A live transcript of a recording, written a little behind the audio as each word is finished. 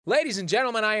Ladies and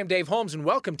gentlemen, I am Dave Holmes, and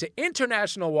welcome to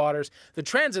International Waters, the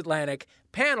transatlantic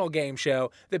panel game show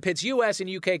that pits U.S. and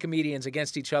U.K. comedians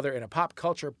against each other in a pop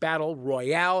culture battle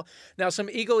royale. Now,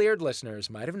 some eagle-eared listeners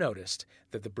might have noticed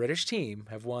that the British team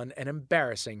have won an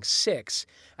embarrassing 6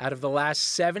 out of the last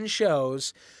 7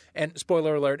 shows. And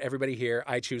spoiler alert, everybody here,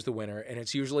 I choose the winner, and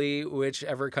it's usually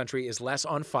whichever country is less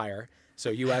on fire. So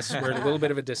U.S., we're at a little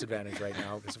bit of a disadvantage right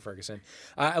now because of Ferguson.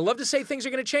 I love to say things are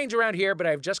going to change around here, but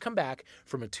I've just come back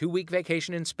from a 2-week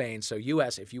vacation in Spain. So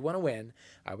U.S., if you want to win,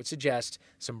 I would suggest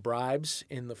some bribes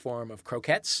in the form of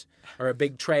croquettes or a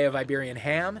big tray of Iberian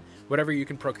ham. Whatever you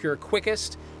can procure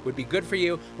quickest would be good for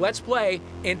you. Let's play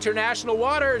International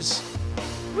Waters.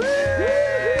 Woo!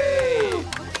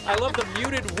 I love the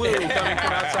muted woo coming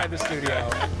from outside the studio.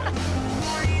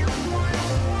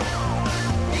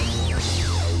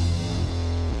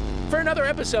 For another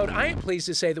episode, I am pleased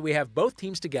to say that we have both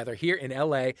teams together here in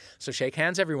L.A., so shake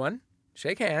hands, everyone.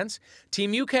 Shake hands.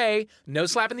 Team UK, no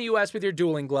slapping the U.S. with your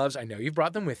dueling gloves. I know you've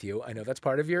brought them with you. I know that's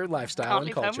part of your lifestyle and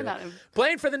culture.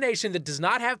 Playing for the nation that does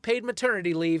not have paid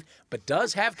maternity leave, but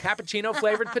does have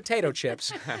cappuccino-flavored potato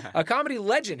chips. A comedy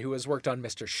legend who has worked on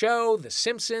Mr. Show, The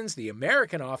Simpsons, The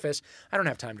American Office. I don't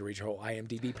have time to read your whole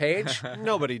IMDb page.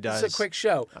 Nobody does. It's a quick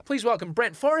show. Please welcome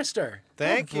Brent Forrester.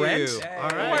 Thank you. Brent. Hey. All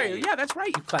right. How are you? Yeah, that's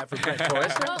right. You clap for Brent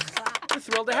Forrester. We're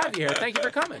thrilled to have you here. Thank you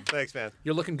for coming. Thanks, man.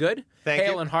 You're looking good. Thank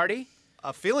Hale you. and hearty.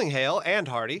 Feeling hale and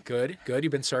hearty. Good. You've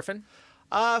been surfing?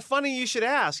 Funny you should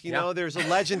ask. You know, there's a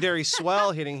legendary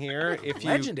swell hitting here.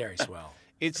 Legendary swell.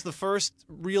 It's the first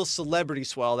real celebrity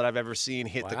swell that I've ever seen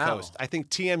hit the coast. I think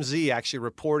TMZ actually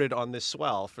reported on this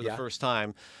swell for the first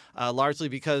time, largely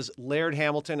because Laird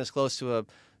Hamilton, as close to a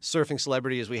surfing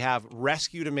celebrity as we have,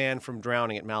 rescued a man from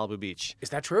drowning at Malibu Beach. Is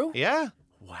that true? Yeah.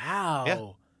 Wow. Yeah.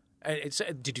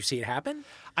 Did you see it happen?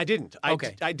 I didn't.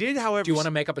 Okay. I did, however. Do you want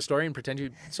to make up a story and pretend you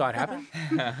saw it happen?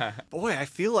 Boy, I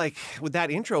feel like with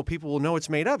that intro, people will know it's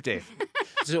made up, Dave.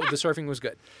 So the surfing was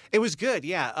good? It was good,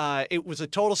 yeah. It was a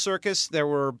total circus. There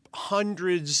were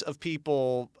hundreds of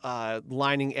people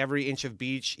lining every inch of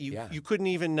beach. You couldn't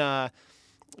even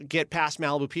get past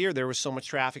Malibu Pier. There was so much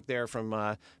traffic there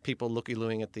from people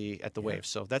looky-looing at the waves.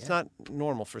 So that's not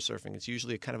normal for surfing. It's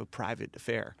usually a kind of a private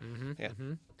affair. Mm-hmm, yeah.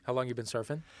 Mm-hmm. How long you been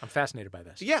surfing? I'm fascinated by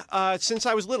this. Yeah, since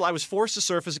I was little. I was forced to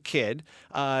surf as a kid.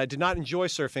 Did not enjoy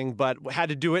surfing, but had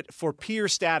to do it for pier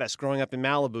status. Growing up in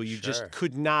Malibu, you just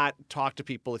could not talk to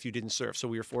people if you didn't surf. So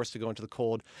we were forced to go into the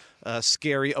cold,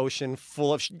 scary ocean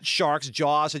full of sharks.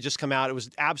 Jaws had just come out. It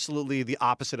was absolutely the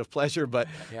opposite of pleasure, but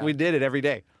we did it every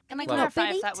day. Can I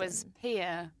clarify if that was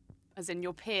pier, as in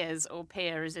your peers, or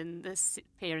pier as in the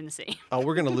pier in the sea? Oh,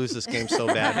 we're going to lose this game so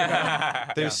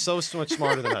bad. They're so much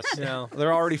smarter than us. Yeah.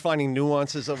 They're already finding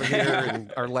nuances over here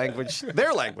in our language.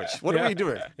 Their language. What are we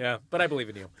doing? Yeah, but I believe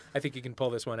in you. I think you can pull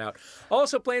this one out.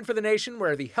 Also playing for the nation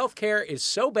where the healthcare is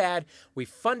so bad, we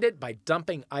fund it by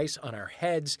dumping ice on our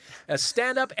heads. A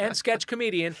stand-up and sketch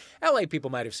comedian. LA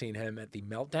people might have seen him at the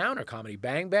Meltdown or Comedy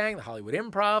Bang Bang, the Hollywood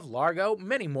Improv, Largo,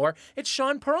 many more. It's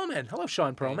Sean Perlman. Hello,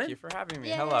 Sean Perlman. Thank you for having me.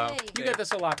 Yay. Hello. You get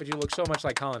this a lot, but you look so much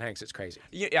like Colin Hanks. It's crazy.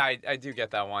 Yeah, I do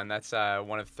get that one. That's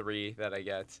one of 3 that I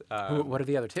get. What are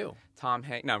the other 2? Tom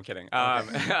Hanks. No, I'm kidding.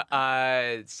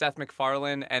 Okay. Seth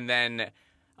MacFarlane, and then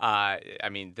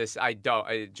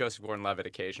Joseph Gordon-Levitt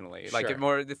occasionally. Sure. Like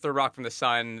more the Third Rock from the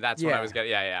Sun. That's what I was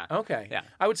getting. Yeah. Okay. Yeah.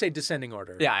 I would say descending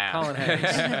order. Yeah. Colin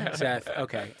Hanks, Seth.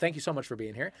 Okay. Thank you so much for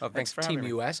being here. Oh, thanks for Team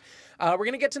having me. US. We're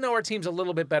going to get to know our teams a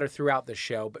little bit better throughout the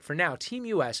show. But for now, Team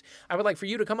US, I would like for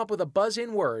you to come up with a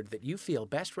buzz-in word that you feel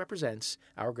best represents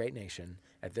our great nation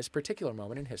at this particular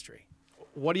moment in history.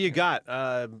 What do you got?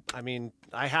 I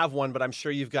have one, but I'm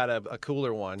sure you've got a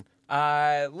cooler one.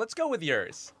 Let's go with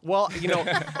yours. Well,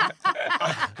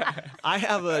 I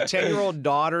have a 10-year-old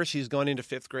daughter. She's going into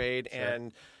 5th grade,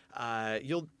 and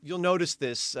you'll notice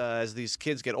this as these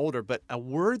kids get older. But a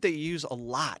word they use a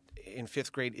lot in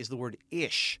 5th grade is the word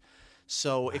 "ish."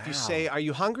 So if you say, "Are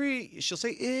you hungry?" she'll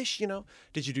say, "Ish."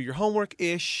 Did you do your homework?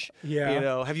 Ish.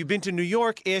 Yeah. Have you been to New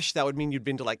York? Ish. That would mean you'd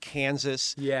been to like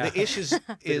Kansas. Yeah. The ish is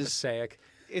Passaic.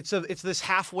 It's this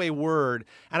halfway word,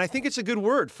 and I think it's a good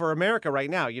word for America right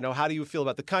now. How do you feel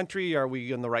about the country? Are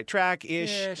we on the right track?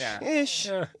 Ish. Ish.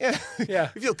 Yeah.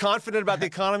 You feel confident about the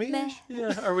economy?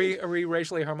 Yeah. Are we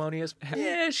racially harmonious?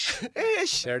 Ish.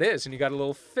 Ish. There it is, and you got a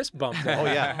little fist bump there. Oh,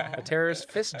 yeah. A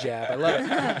terrorist fist jab. I love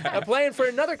it. Playing for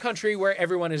another country where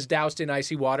everyone is doused in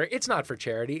icy water. It's not for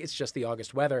charity. It's just the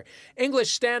August weather.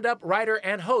 English stand-up, writer,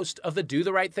 and host of the Do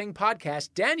the Right Thing podcast,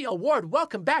 Danielle Ward.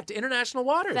 Welcome back to International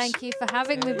Waters. Thank you for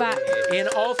having me back. In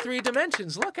all 3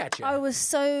 dimensions. Look at you. I was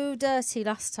so dirty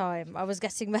last time. I was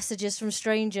getting messages from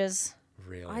strangers.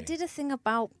 Really? I did a thing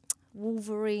about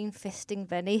Wolverine fisting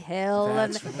Benny Hill.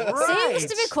 That's and right. seems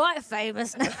to be quite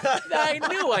famous now.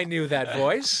 I knew that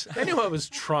voice. I knew I was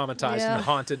traumatized and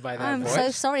haunted by that I'm voice.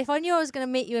 so sorry. If I knew I was going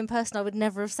to meet you in person, I would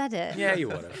never have said it. Yeah, you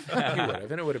would have. You would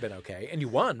have, and it would have been okay. And you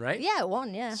won, right? Yeah, it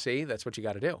won, yeah. See, that's what you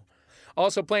got to do.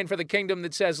 Also playing for the kingdom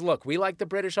that says, look, we like the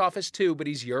British office too, but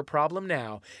he's your problem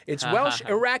now. It's Welsh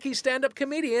Iraqi stand-up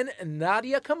comedian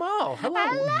Nadia Kamal. Hello,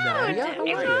 Nadia. How are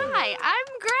you? Hi, I'm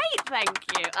great,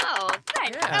 thank you. Oh,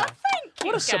 thank you.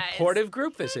 What a guys. supportive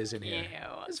group this is in here. Thank you.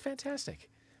 It's fantastic.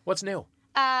 What's new?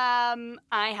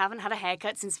 I haven't had a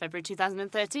haircut since February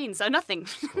 2013, so nothing.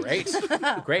 Great.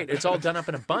 Great. It's all done up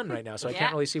in a bun right now, so I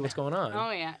can't really see what's going on.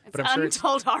 Oh, yeah. It's But I'm sure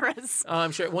untold horrors.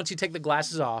 I'm sure once you take the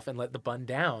glasses off and let the bun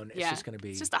down, it's just going to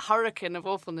be... It's just a hurricane of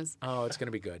awfulness. Oh, it's going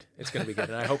to be good. It's going to be good,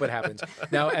 and I hope it happens.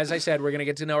 Now, as I said, we're going to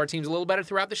get to know our teams a little better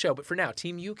throughout the show, but for now,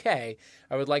 Team UK,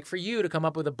 I would like for you to come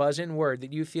up with a buzz-in word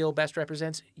that you feel best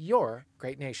represents your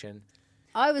great nation.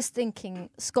 I was thinking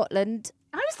Scotland.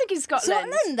 I was thinking Scotland.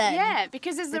 Scotland, then? Yeah,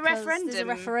 because there's the referendum. There's a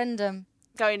referendum.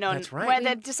 Going on That's right. where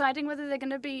they're deciding whether they're going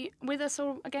to be with us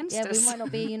or against Yeah, us. we might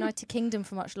not be a United Kingdom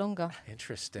for much longer.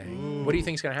 Interesting. What do you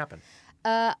think is going to happen?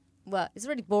 Well, it's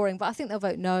really boring, but I think they'll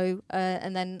vote no,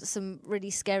 and then some really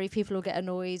scary people will get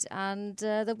annoyed, and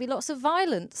there'll be lots of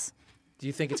violence. Do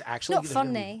you think it's actually Not there's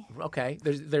gonna funny. Be, okay,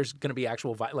 there's going to be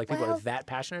actual like people are that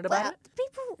passionate about it.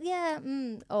 People, yeah,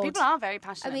 odd. People are very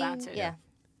passionate about it. yeah.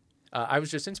 I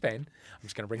was just in Spain. I'm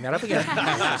just going to bring that up again.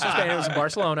 I was just in Spain. I was in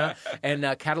Barcelona, and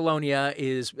Catalonia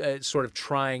is sort of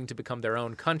trying to become their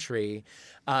own country.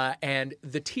 And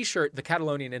the T-shirt, the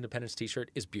Catalonian Independence T-shirt,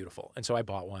 is beautiful. And so I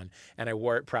bought one, and I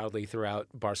wore it proudly throughout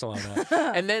Barcelona.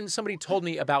 And then somebody told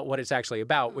me about what it's actually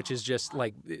about, which is just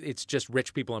like it's just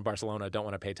rich people in Barcelona don't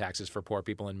want to pay taxes for poor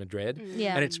people in Madrid.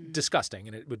 Yeah. And it's disgusting.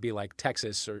 And it would be like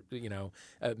Texas or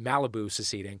Malibu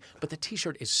seceding. But the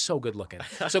T-shirt is so good looking.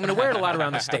 So I'm going to wear it a lot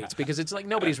around the States because it's like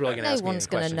nobody's really going to No ask me any one's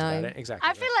gonna questions know. about it. Exactly.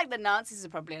 I feel like the Nazis are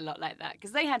probably a lot like that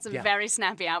because they had some very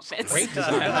snappy outfits. Great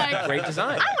design. Great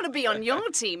design. I want to be on your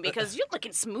team because you're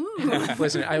looking smooth.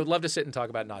 Listen, I would love to sit and talk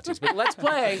about Nazis, but let's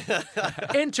play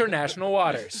International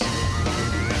Waters.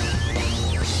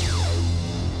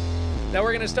 Now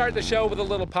we're going to start the show with a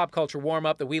little pop culture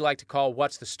warm-up that we like to call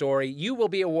What's the Story? You will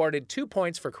be awarded 2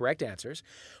 points for correct answers,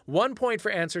 1 point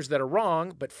for answers that are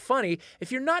wrong but funny.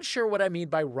 If you're not sure what I mean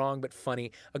by wrong but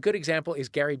funny, a good example is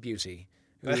Gary Busey,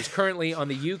 who is currently on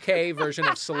the UK version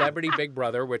of Celebrity Big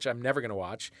Brother, which I'm never going to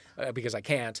watch because I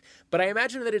can't. But I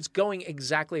imagine that it's going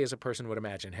exactly as a person would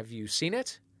imagine. Have you seen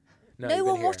it? No you've been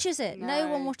one here. watches it. No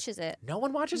one watches it. No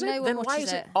one watches it? No one Then why watches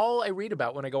is it it. all I read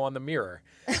about when I go on the Mirror?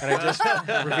 And I just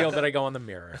revealed that I go on the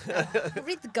Mirror.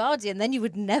 Read The Guardian, then you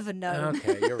would never know.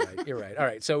 Okay, you're right. All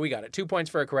right, so we got it. 2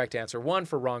 points for a correct answer, 1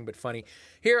 for wrong but funny.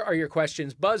 Here are your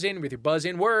questions. Buzz in with your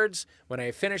buzz-in words. When I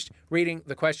have finished reading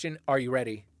the question, are you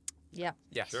ready? Yeah.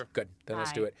 Yeah, sure. Good. Then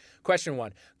let's Aye. do it. Question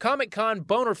 1. Comic-Con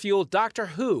boner fuel Doctor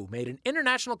Who made an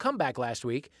international comeback last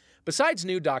week. Besides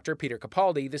new Doctor Peter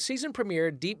Capaldi, the season premiere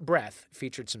Deep Breath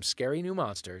featured some scary new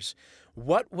monsters.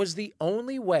 What was the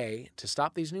only way to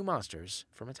stop these new monsters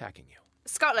from attacking you?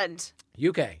 Scotland.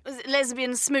 UK. Was it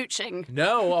lesbian smooching?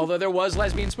 No, although there was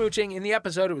lesbian smooching in the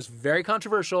episode, it was very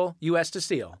controversial. US to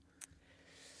steal.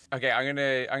 Okay, I'm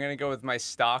gonna go with my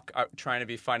stock trying to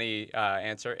be funny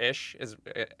answer. Ish is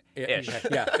ish.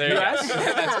 Yeah. There you go. US?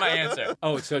 That's my answer.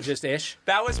 Oh, so just ish?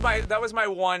 That was my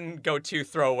one go-to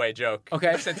throwaway joke.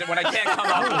 Okay. Since when I can't come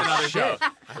up with another joke,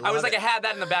 I was like, I had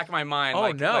that in the back of my mind. Oh,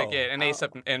 like, no. like an ace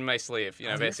up in my sleeve.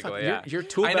 Basically. Yeah. Your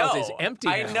tool I belt know. is empty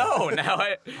I now. know. Now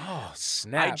Oh,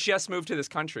 snap. I just moved to this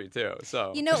country too.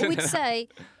 So You know what we'd say?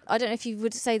 I don't know if you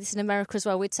would say this in America as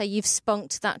well. We'd say you've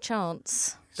spunked that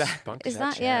chance. Spunked Is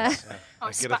that that, yeah? chance. Or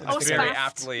it's spaffed. very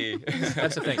aptly.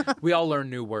 That's the thing. We all learn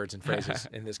new words and phrases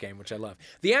in this game, which I love.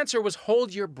 The answer was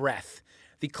hold your breath.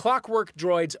 The clockwork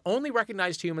droids only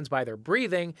recognized humans by their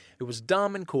breathing. It was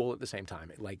dumb and cool at the same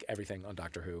time, like everything on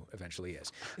Doctor Who eventually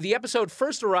is. The episode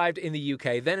first arrived in the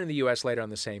UK, then in the US later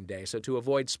on the same day. So to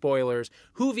avoid spoilers,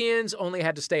 Whovians only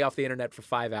had to stay off the internet for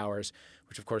 5 hours,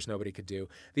 which of course nobody could do.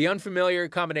 The unfamiliar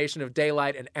combination of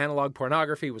daylight and analog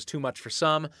pornography was too much for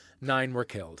some. 9 were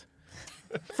killed.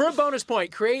 For a bonus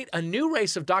point, create a new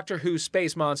race of Doctor Who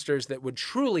space monsters that would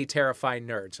truly terrify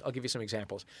nerds. I'll give you some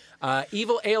examples.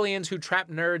 Evil aliens who trap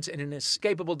nerds in an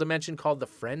inescapable dimension called the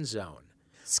Friend Zone.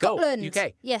 Scotland. Go,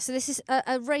 UK. Yeah, so this is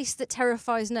a race that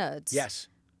terrifies nerds. Yes.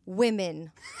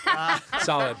 Women.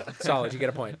 Solid. You get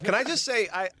a point. Can I just say,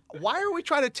 Why are we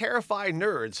trying to terrify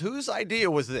nerds? Whose idea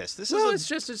was this? Well, it's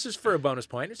just for a bonus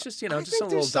point. It's just, just a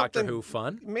little Doctor Who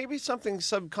fun. Maybe something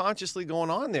subconsciously going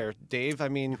on there, Dave. I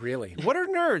mean, really, what are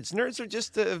nerds? Nerds are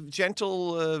just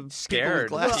gentle, scared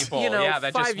people. Well,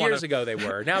 that 5 years ago they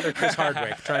were. Now they're Chris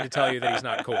Hardwick trying to tell you that he's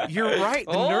not cool. You're right.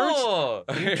 The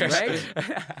nerds.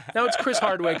 Right? Now it's Chris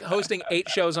Hardwick hosting 8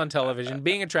 shows on television,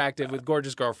 being attractive with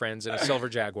gorgeous girlfriends and a silver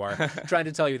Jaguar, trying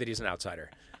to tell you that he's an outsider.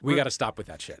 We got to stop with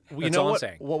that shit. That's all I'm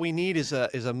saying. What we need is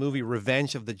a movie,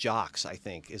 Revenge of the Jocks, I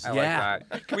think. I like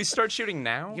that. Can we start shooting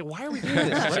now? Yeah, why are we doing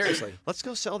this? Seriously. Let's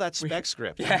go sell that spec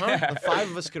script. The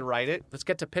 5 of us could write it. Let's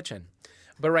get to pitching.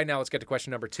 But right now, let's get to question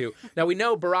number 2. Now, we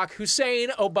know Barack Hussein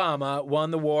Obama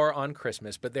won the war on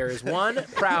Christmas, but there is one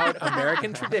proud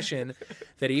American tradition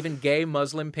that even gay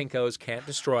Muslim pinkos can't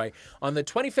destroy. On the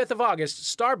 25th of August,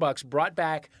 Starbucks brought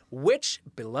back which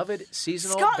beloved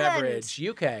seasonal beverage?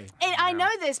 UK. I know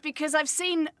this because I've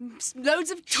seen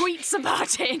loads of tweets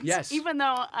about it. Yes. Even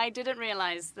though I didn't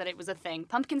realize that it was a thing.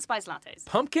 Pumpkin spice lattes.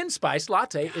 Pumpkin spice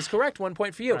latte is correct. 1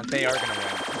 point for you. They are going to win.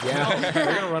 Yeah, they're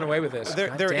going to run away with this.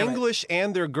 They're English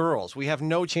and they're girls. We have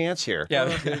no chance here. Yeah.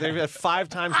 They've got 5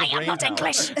 times the brain I am not power.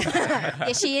 English.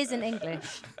 Yeah, she isn't English.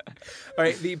 All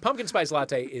right, the pumpkin spice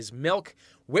latte is milk,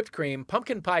 whipped cream,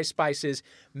 pumpkin pie spices,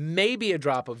 maybe a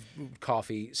drop of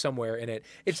coffee somewhere in it.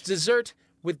 It's dessert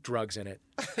with drugs in it.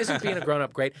 Isn't being a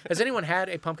grown-up great? Has anyone had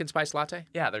a pumpkin spice latte?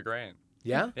 Yeah, they're great.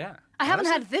 Yeah? Yeah. I haven't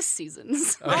had this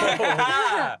season's.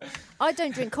 I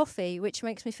don't drink coffee, which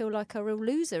makes me feel like a real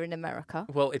loser in America.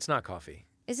 Well, it's not coffee.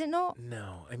 Is it not?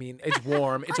 No, I mean, it's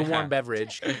warm. It's a warm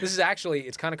beverage. This is actually,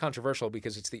 it's kind of controversial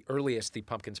because it's the earliest the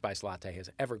pumpkin spice latte has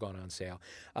ever gone on sale.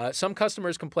 Some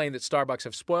customers complain that Starbucks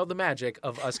have spoiled the magic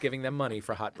of us giving them money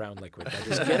for hot brown liquid. By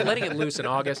just letting it loose in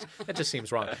August, that just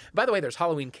seems wrong. By the way, there's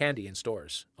Halloween candy in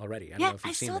stores already. I don't know if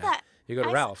you've seen saw that. You go to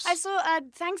Ralph's. I saw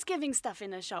Thanksgiving stuff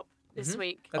in a shop this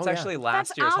week. That's yeah. actually last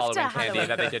That's year's after Halloween candy Halloween.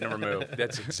 that they didn't remove.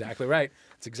 That's exactly right.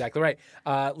 That's exactly right.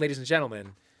 Ladies and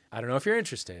gentlemen, I don't know if you're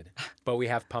interested, but we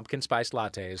have pumpkin spice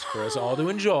lattes for us all to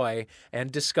enjoy and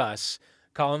discuss.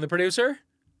 Colin, the producer,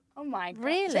 Oh my god.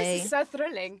 Really? This is so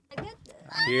thrilling.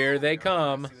 here they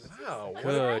come. Wow.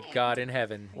 Good God in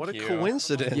heaven. What a you.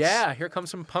 coincidence. Yeah, here comes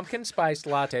some pumpkin spiced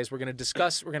lattes. We're going to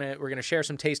discuss, we're going to share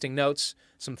some tasting notes,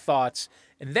 some thoughts,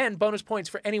 and then bonus points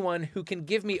for anyone who can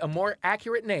give me a more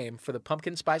accurate name for the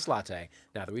pumpkin spice latte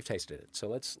now that we've tasted it. So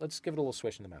let's give it a little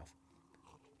swish in the mouth.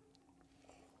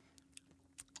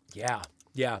 Yeah.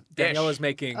 Daniela's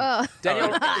making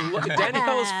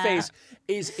Daniela's face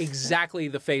is exactly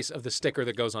the face of the sticker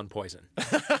that goes on Poison.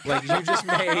 Like you just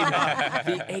made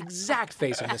the exact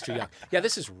face of Mr. Yuck. Yeah,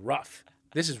 this is rough.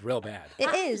 This is real bad.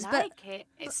 It is, I but like it.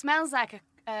 It smells like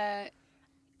a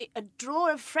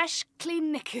drawer of fresh,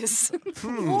 clean knickers.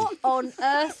 what on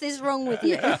earth is wrong with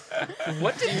you?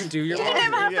 What did you do? Your Did you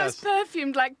never have Yes. those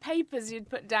perfumed like papers you'd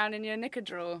put down in your knicker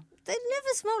drawer? They never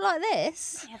smelled like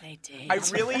this. Yeah, they did.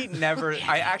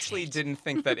 I actually didn't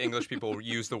think that English people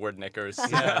use the word knickers.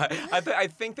 Yeah. I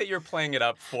think that you're playing it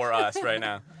up for us right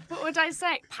now. What would I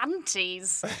say?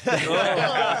 Panties.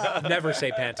 Never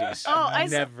say panties.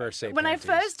 Never say When panties.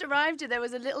 I first arrived here, there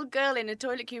was a little girl in a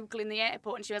toilet cubicle in the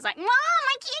airport, and she was like, "Mom,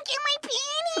 I can't get my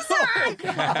panties on."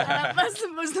 And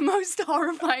that was the most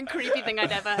horrifying, creepy thing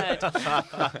I'd ever heard.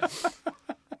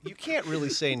 You can't really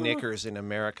say knickers in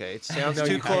America. It sounds No,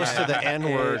 too you close to can't. the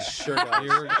N-word. It sure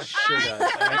does. Sure does.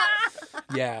 Right?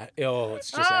 Yeah. Oh, it's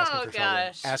just asking Oh, for trouble.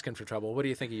 gosh. Asking for trouble. What do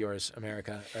you think of yours,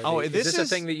 America? Is This this a is-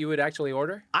 thing that you would actually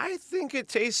order? I think it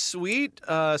tastes sweet,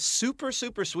 super,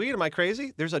 super sweet. Am I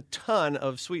crazy? There's a ton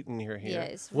of sweet in here. Yeah,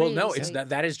 it's Well, really no, it's sweet.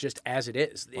 that is just as it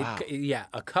is. Wow. Yeah,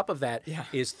 a cup of that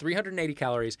is 380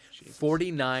 calories,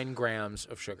 49 grams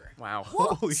of sugar. Wow.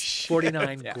 Holy shit.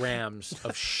 49 grams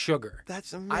of sugar.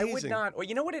 That's amazing. I would not. Well,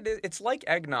 you know what it is? It's like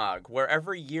eggnog, where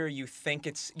every year you think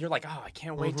you're like, oh, I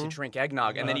can't wait to drink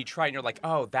eggnog, and then you try it and you're like,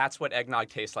 oh, that's what eggnog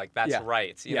tastes like. That's Yeah.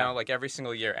 right. You Yeah. know, like every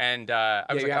single year. And I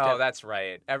was you like, have to oh, have- that's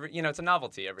right. It's a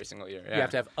novelty every single year. Yeah. You have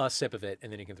to have a sip of it,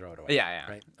 and then you can throw it away. Yeah.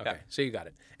 Right? Yeah. Okay, so you got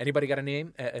it. Anybody got a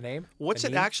name? What's A it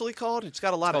name? actually called? It's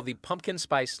got a lot It's called of. the pumpkin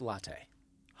spice latte.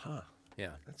 Huh.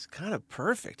 Yeah. It's kind of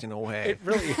perfect in a way. It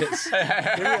really is.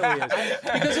 It really is.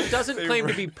 Because it doesn't claim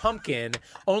to be pumpkin,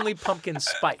 only pumpkin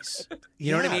spice.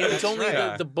 You know what I mean? It's that's only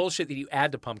right. the bullshit that you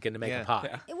add to pumpkin to make Yeah. a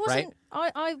pie. It wasn't.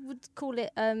 I would call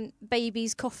it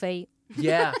baby's coffee.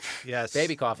 Yeah. Yes.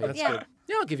 Baby coffee. That's Yeah. good.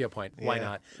 Yeah, I'll give you a point. Why Yeah.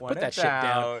 not? What Put that shit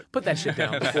down. about- Put that shit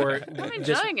down before. I'm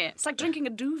enjoying it. It's like drinking a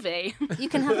duvet. You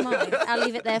can have mine. I'll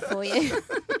leave it there for you.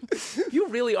 You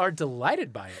really are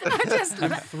delighted by it.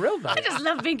 I'm thrilled by I it. just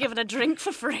love being given a drink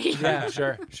for free. Yeah,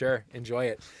 sure. Enjoy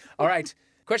it. All right.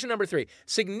 Question number 3.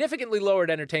 Significantly lowered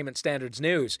entertainment standards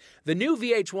news. The new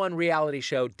VH1 reality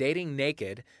show Dating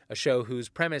Naked, a show whose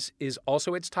premise is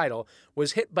also its title,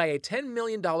 was hit by a $10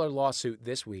 million lawsuit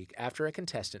this week after a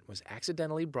contestant was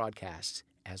accidentally broadcast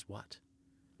as what?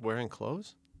 Wearing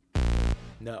clothes?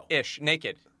 No.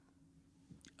 Naked.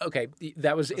 Okay,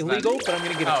 that was illegal, but I'm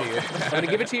going to give it to you. I'm going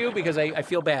to give it to you because I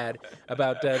feel bad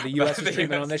about the U.S.'s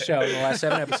treatment on this show in the last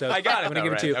 7 episodes. I got it, I'm going to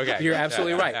give it to you. Okay. You're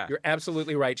absolutely right. Yeah. You're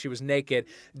absolutely right. She was naked.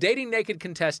 Dating Naked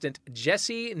contestant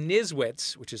Jessie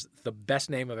Niswitz, which is the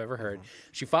best name I've ever heard,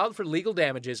 she filed for legal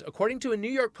damages according to a New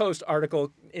York Post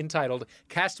article entitled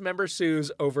 "Cast Member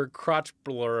Sues Over Crotch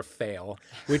Blur Fail,"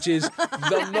 which is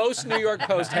the most New York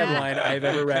Post headline I've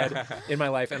ever read in my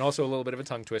life, and also a little bit of a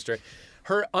tongue twister.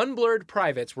 Her unblurred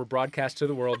privates were broadcast to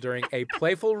the world during a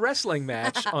playful wrestling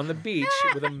match on the beach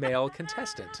with a male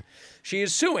contestant. She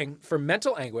is suing for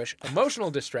mental anguish,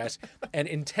 emotional distress, and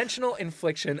intentional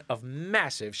infliction of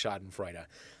massive schadenfreude.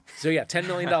 So yeah, $10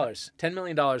 million. $10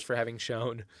 million for having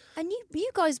shown. And you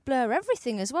guys blur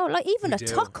everything as well. Like even We a do.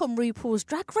 tuck on RuPaul's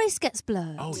Drag Race gets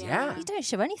blurred. Oh, yeah. You don't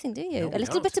show anything, do you? No, we a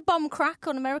little don't. bit of bum crack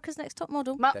on America's Next Top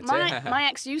Model. My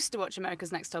ex used to watch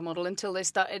America's Next Top Model until they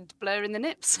started blurring the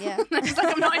nips. Yeah. He's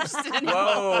like, I'm not interested anymore.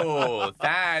 Whoa,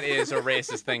 that is a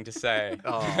racist thing to say.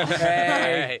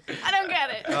 Hey. I don't get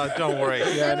it. Don't worry.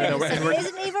 Yeah, no, It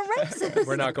isn't even racist.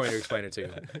 We're not going to explain it to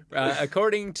you.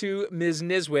 According to Ms.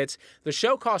 Niswitz, the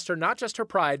show cost her not just her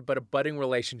pride, but a budding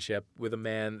relationship with a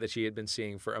man that she had been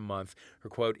seeing for a month. Her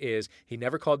quote is, "He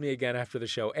never called me again after the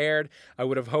show aired. I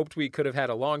would have hoped we could have had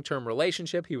a long-term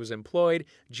relationship. He was employed,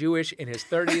 Jewish, in his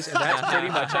 30s, and that's pretty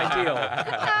much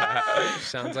ideal."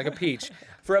 Sounds like a peach.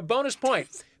 For a bonus point,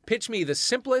 pitch me the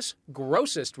simplest,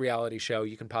 grossest reality show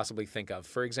you can possibly think of.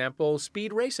 For example,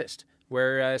 Speed Racist,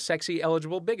 where sexy,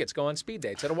 eligible bigots go on speed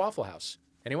dates at a Waffle House.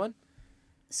 Anyone?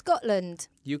 Scotland,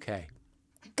 UK.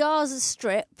 Gaza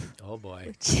Strip, Oh, boy.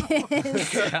 which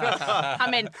is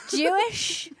I'm in.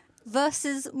 Jewish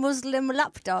versus Muslim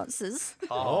lap dancers.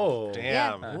 Oh.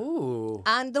 Damn. Ooh.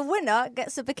 And the winner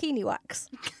gets a bikini wax.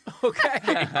 Okay.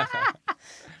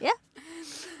 Yeah.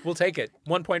 We'll take it.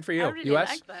 1 point for you. I really U.S.?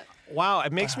 like that. Wow,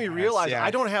 it makes me realize yeah. I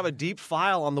don't have a deep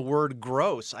file on the word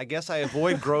gross. I guess I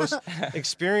avoid gross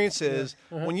experiences.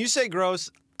 When you say gross,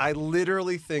 I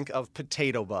literally think of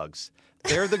potato bugs.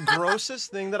 They're the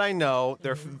grossest thing that I know.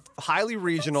 They're highly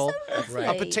regional. Right.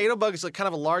 A potato bug is like kind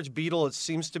of a large beetle. It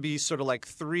seems to be sort of like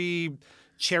 3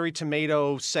 cherry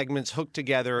tomato segments hooked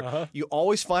together. You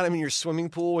always find them in your swimming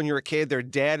pool when you're a kid. They're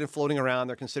dead and floating around.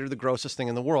 They're considered the grossest thing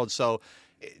in the world. So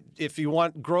if you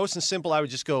want gross and simple, I would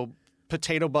just go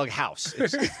potato bug house.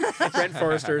 It's Brent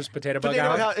Forrester's Potato Bug potato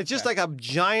Hour, house. It's just like a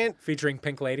giant, featuring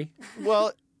Pink Lady.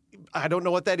 well, I don't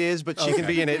know what that is, but she can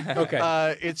be in it.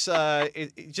 Okay. It's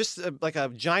just like a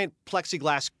giant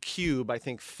plexiglass cube, I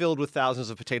think, filled with thousands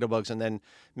of potato bugs, and then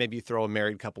maybe you throw a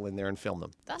married couple in there and film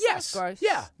them. That Yes. sounds gross.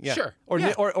 Yeah. Yeah. Sure. Or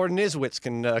yeah. or Niswitz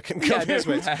can come Yeah, in.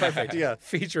 Niswitz. Perfect. Yeah.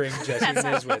 Featuring Jesse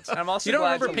Niswitz. I'm also You don't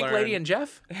glad remember to Pink learn. Lady and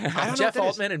Jeff? I don't know Jeff what that is.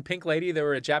 Altman and Pink Lady, they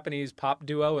were a Japanese pop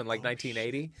duo in like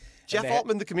 1980. Jeff And they-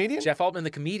 Altman, the comedian? Jeff Altman, the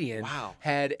comedian, Wow.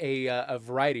 had a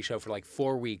variety show for like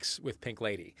 4 weeks with Pink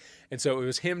Lady. And so it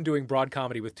was him doing broad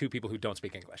comedy with 2 people who don't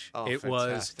speak English. Oh, it was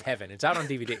fantastic. heaven. It's out on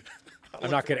DVD. I'm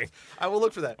not kidding. I will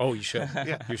look for that. Oh, you should.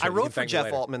 Yeah. You should. I You wrote can for thank me Jeff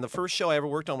later. Altman. The first show I ever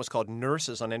worked on was called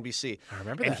Nurses on NBC. I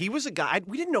remember And that. he was a guy,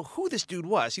 we didn't know who this dude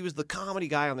was. He was the comedy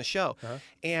guy on the show.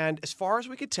 And as far as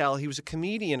we could tell, he was a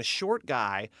comedian, a short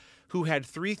guy who had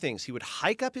 3 things. He would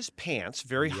hike up his pants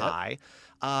very high,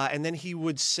 and then he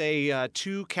would say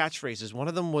 2 catchphrases. One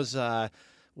of them was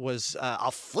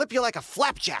I'll flip you like a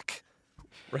flapjack.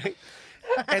 Right?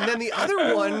 And then the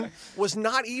other one was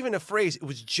not even a phrase. It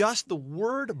was just the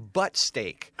word butt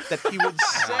steak that he would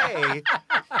say.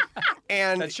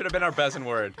 And That should have been our Besan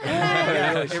word.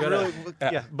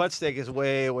 butt steak is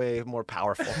way, way more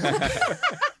powerful.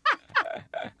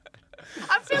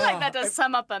 I feel like that does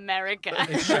sum up America.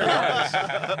 Sure does.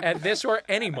 At this or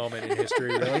any moment in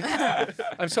history, really.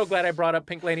 I'm so glad I brought up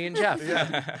Pink Lady and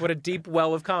Jeff. What a deep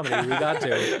well of comedy we got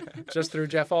to just through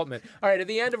Jeff Altman. All right, at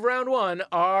the end of round 1,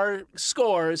 our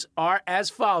scores are as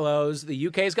follows. The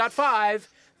UK's got 5.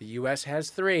 The U.S.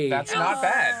 has 3. That's not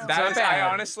bad. That not is, bad.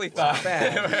 I honestly thought.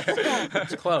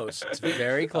 It's close. It's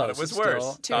very close. it was It's worse.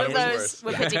 still- 2 Thought of it was those worse.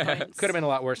 were pity points. Could have been a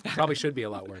lot worse. Probably should be a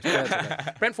lot worse. But that's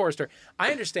okay. Brent Forrester, I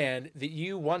understand that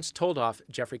you once told off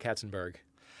Jeffrey Katzenberg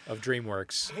of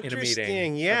DreamWorks in a meeting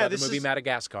Interesting. Yeah, about the this movie is-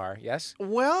 Madagascar. Yes?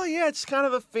 Well, yeah, it's kind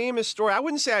of a famous story. I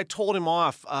wouldn't say I told him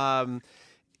off.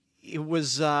 It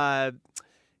was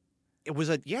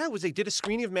they did a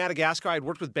screening of Madagascar. I'd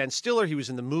worked with Ben Stiller. He was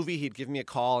in the movie. He'd given me a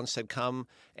call and said, come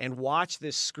and watch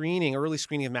this early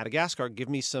screening of Madagascar. Give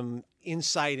me some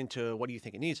insight into what do you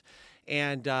think it needs.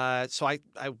 And so I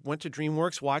went to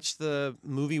DreamWorks, watched the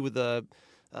movie with a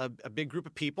big group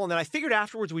of people. And then I figured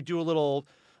afterwards we'd do a little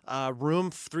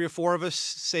room, 3 or 4 of us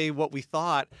say what we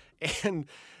thought. And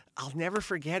I'll never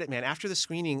forget it, man. After the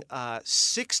screening,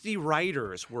 60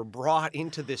 writers were brought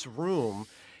into this room.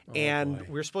 And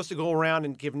we were supposed to go around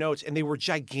and give notes, and they were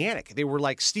gigantic. They were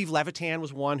like Steve Levitan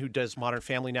was one who does Modern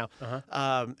Family now.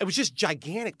 It was just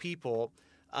gigantic people.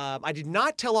 I did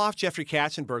not tell off Jeffrey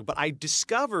Katzenberg, but I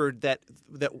discovered that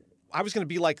I was going to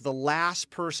be like the last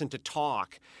person to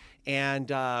talk. And,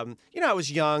 I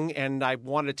was young and I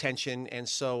wanted attention. And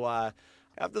so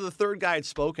after the third guy had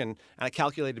spoken, and I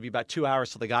calculated to be about 2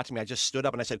 hours till they got to me, I just stood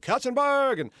up and I said,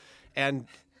 Katzenberg! And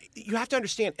you have to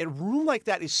understand, a room like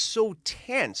that is so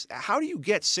tense. How do you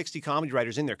get 60 comedy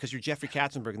writers in there? Because you're Jeffrey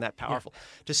Katzenberg and that powerful. Yeah.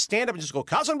 To stand up and just go,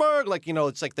 Katzenberg! Like,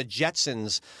 it's like the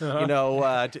Jetsons,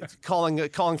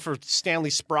 calling for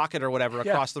Stanley Sprocket or whatever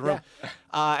across the room. Yeah.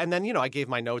 And then, I gave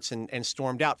my notes and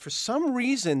stormed out. For some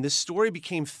reason, this story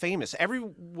became famous.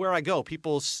 Everywhere I go,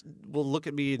 people will look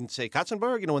at me and say,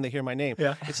 Katzenberg, when they hear my name.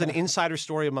 Yeah. It's an insider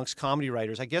story amongst comedy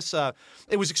writers. I guess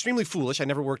it was extremely foolish. I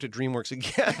never worked at DreamWorks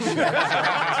again.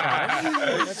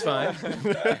 That's fine.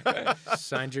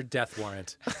 Signed your death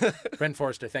warrant. Brent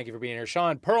Forrester, thank you for being here.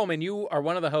 Sean Perlman, you are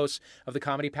one of the hosts of the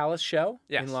Comedy Palace show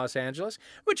in Los Angeles,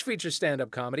 which features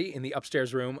stand-up comedy in the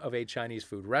upstairs room of a Chinese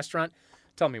food restaurant.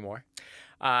 Tell me more.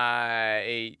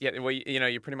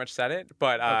 You pretty much said it,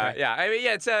 but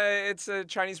it's a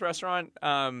Chinese restaurant,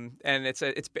 and it's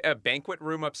a banquet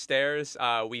room upstairs.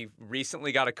 We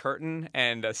recently got a curtain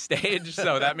and a stage,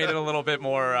 so that made it a little bit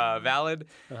more valid.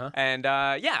 And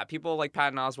people like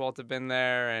Patton Oswalt have been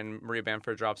there, and Maria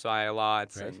Bamford drops by a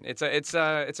lot. Right. And it's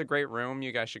a great room.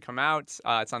 You guys should come out.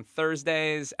 It's on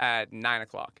Thursdays at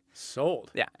 9:00. Sold.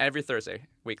 Yeah, every Thursday,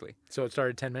 weekly. So it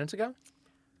started 10 minutes ago?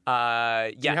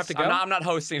 Yes. You have to go? I'm not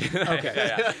hosting.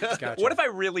 Okay. Gotcha. What if I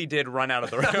really did run out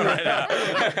of the room right now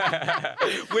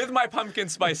with my pumpkin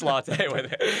spice latte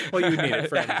with it? Well, you would need it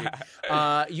for energy.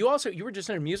 You were just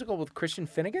in a musical with Christian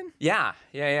Finnegan? Yeah.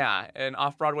 An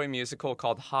off-Broadway musical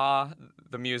called Ha,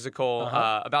 the Musical,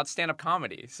 about stand-up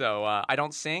comedy. So I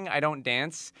don't sing, I don't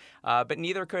dance, but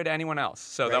neither could anyone else.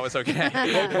 So that was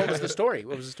okay. What was the story?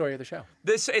 What was the story of the show?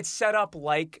 It's set up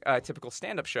like a typical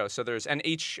stand-up show. So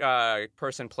each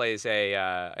person plays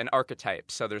an archetype.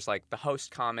 So there's like the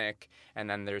host comic, and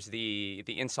then there's the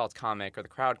insult comic or the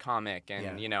crowd comic,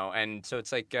 and and so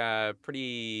it's like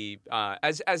pretty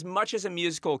as much as a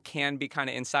musical can be kind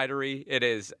of insidery. It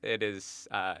is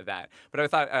that. But I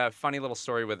thought a funny little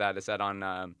story with that is that on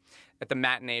at the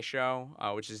matinee show,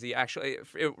 which is it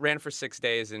ran for 6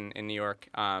 days in New York,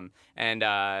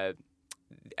 the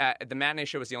matinee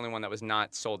show was the only one that was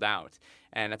not sold out.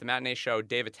 And at the matinee show,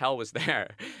 Dave Attell was there.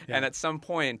 Yeah. And at some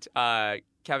point,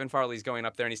 Kevin Farley's going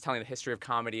up there and he's telling the history of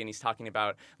comedy and he's talking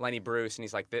about Lenny Bruce and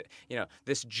he's like,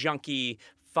 this junkie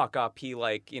fuck up. He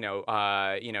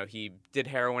he did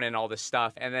heroin and all this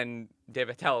stuff. And then Dave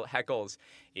Attell heckles,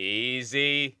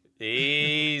 easy.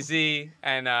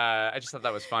 And I just thought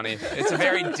that was funny. It's a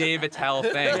very Dave Attell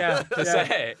thing to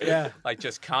say. Yeah. Like,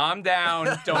 just calm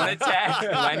down. Don't attack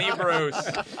Lenny Bruce.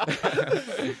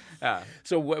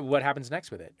 So what happens next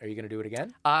with it? Are you going to do it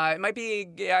again? It might be.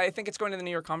 Yeah, I think it's going to the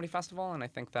New York Comedy Festival, and I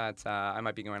think that I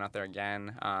might be going out there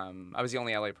again. I was the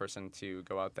only LA person to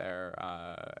go out there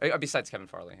besides Kevin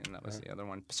Farley, and that was the other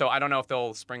one. So I don't know if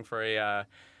they'll spring for a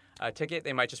ticket.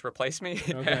 They might just replace me,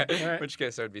 okay. Right. Which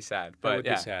case it would be sad. That would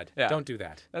be sad. Yeah. Don't do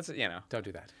that. That's Don't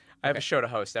do that. I have a show to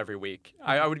host every week.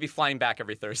 I would be flying back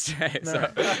every Thursday. So.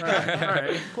 All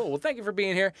right. Cool. Well, thank you for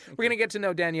being here. We're going to get to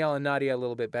know Danielle and Nadia a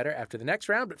little bit better after the next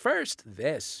round. But first,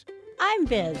 this. I'm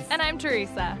Biz. And I'm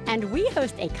Teresa. And we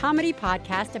host a comedy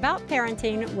podcast about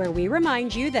parenting where we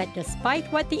remind you that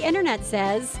despite what the internet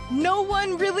says, no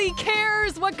one really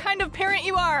cares what kind of parent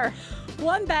you are.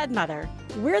 One bad mother.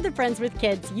 We're the friends with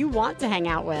kids you want to hang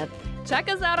out with. Check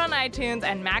us out on iTunes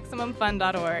and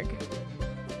MaximumFun.org.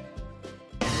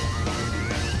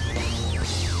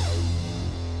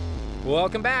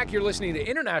 Welcome back. You're listening to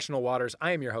International Waters.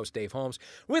 I am your host, Dave Holmes.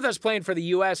 With us playing for the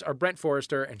U.S. are Brent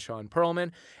Forrester and Sean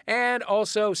Perlman. And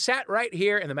also sat right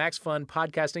here in the Max Fun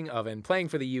podcasting oven, playing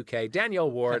for the U.K., Danielle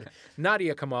Ward,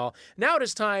 Nadia Kamal. Now it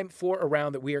is time for a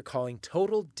round that we are calling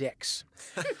Total Dicks.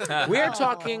 We are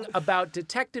talking about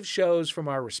detective shows from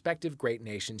our respective great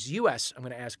nations. U.S., I'm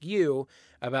going to ask you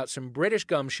about some British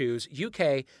gumshoes.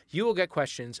 U.K., you will get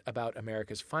questions about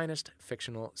America's finest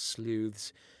fictional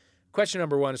sleuths. Question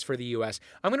number 1 is for the U.S.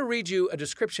 I'm going to read you a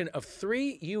description of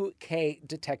 3 UK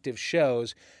detective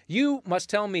shows. You must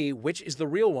tell me which is the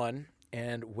real one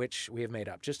and which we have made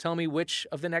up. Just tell me which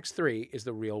of the next 3 is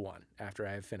the real one after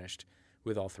I have finished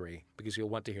with all 3, because you'll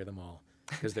want to hear them all,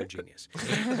 because they're genius.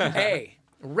 A,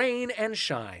 Rain and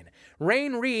Shine.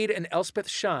 Rain Reed and Elspeth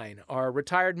Shine are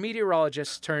retired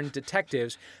meteorologists turned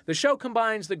detectives. The show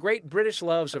combines the great British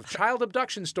loves of child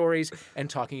abduction stories and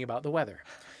talking about the weather.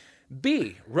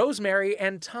 B, Rosemary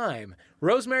and Thyme.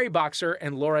 Rosemary Boxer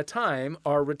and Laura Thyme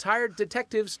are retired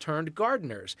detectives turned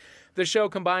gardeners. The show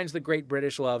combines the great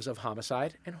British loves of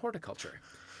homicide and horticulture.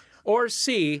 Or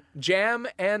C, Jam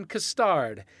and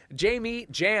Custard. Jamie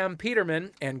Jam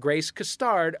Peterman and Grace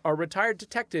Custard are retired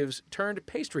detectives turned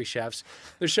pastry chefs.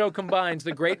 The show combines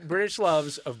the great British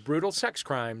loves of brutal sex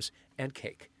crimes and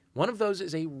cake. One of those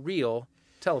is a real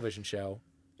television show.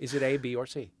 Is it A, B, or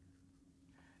C?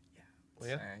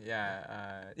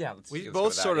 We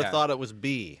both sort of thought it was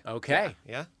B. Okay.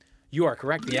 Yeah? You are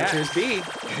correct. The answer is B,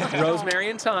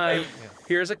 Rosemary and Thyme.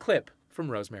 Here's a clip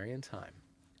from Rosemary and Thyme,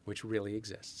 which really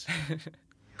exists.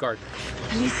 Gardner.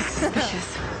 Police are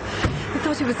suspicious. They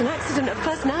thought it was an accident at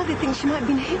first. Now they think she might have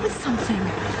been hit with something.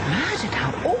 Imagine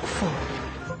how awful.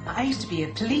 I used to be a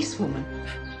policewoman.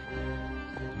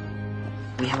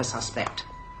 We have a suspect.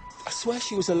 I swear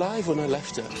she was alive when I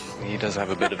left her. He does have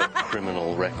a bit of a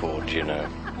criminal record, you know.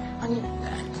 And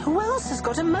who else has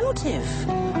got a motive?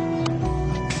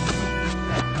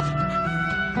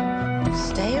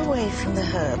 Stay away from the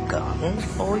herb garden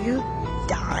or you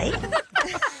die.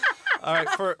 All right,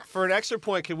 for an extra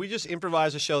point, can we just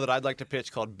improvise a show that I'd like to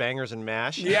pitch called Bangers and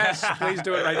Mash? Yes, please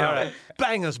do it right now. All right.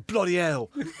 Bangers, bloody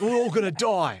hell. We're all going to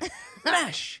die.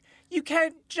 Mash! You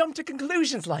can't jump to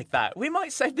conclusions like that. We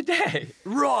might save the day.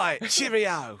 Right,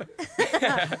 cheerio.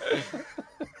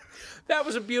 That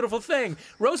was a beautiful thing.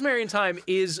 Rosemary and Thyme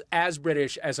is as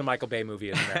British as a Michael Bay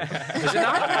movie is American. Is it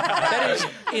not? That is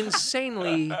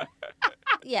insanely...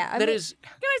 Yeah, That is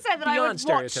Can I say that I beyond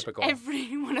would watch stereotypical.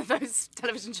 every one of those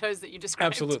television shows that you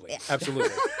described? Absolutely.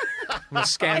 Absolutely. I'm gonna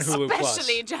scan Hulu Plus.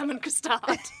 Especially Jam and Custard.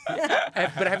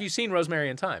 But have you seen Rosemary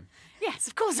and Thyme? Yes,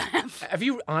 of course I have. Have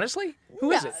you, honestly?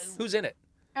 Who is it? Who's in it?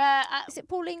 Is it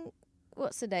Pauline?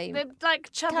 What's the name? They're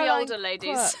like chubby Caroline older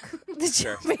ladies. Quirk. The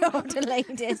chubby older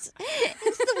ladies.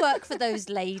 It's the work for those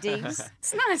ladies.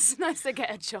 It's nice to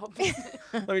get a job.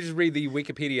 Let me just read the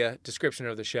Wikipedia description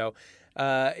of the show.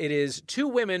 It is 2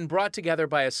 women brought together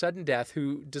by a sudden death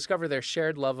who discover their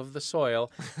shared love of the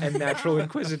soil and natural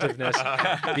inquisitiveness.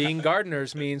 Being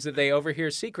gardeners means that they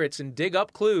overhear secrets and dig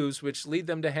up clues, which lead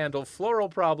them to handle floral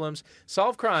problems,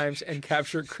 solve crimes, and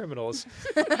capture criminals.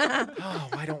 Oh,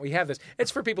 why don't we have this?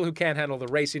 It's for people who can't handle the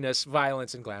raciness,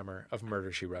 violence, and glamour of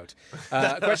Murder, She Wrote.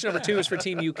 Question number 2 is for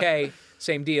Team UK.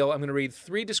 Same deal. I'm going to read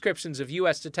 3 descriptions of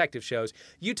U.S. detective shows.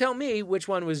 You tell me which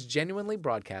one was genuinely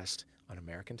broadcast on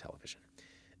American television.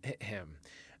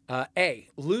 A,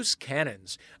 Loose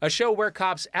Cannons, a show where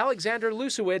cops Alexander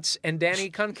Lusowitz and Danny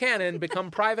Concannon become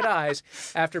private eyes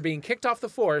after being kicked off the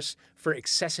force for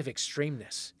excessive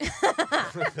extremeness.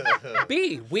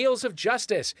 B, Wheels of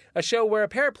Justice, a show where a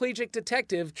paraplegic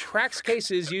detective cracks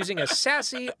cases using a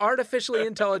sassy, artificially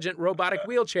intelligent robotic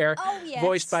wheelchair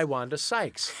voiced by Wanda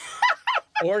Sykes.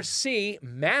 Or C,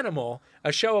 Manimal,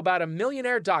 a show about a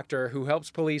millionaire doctor who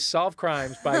helps police solve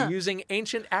crimes by using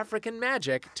ancient African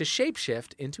magic to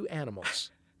shapeshift into animals.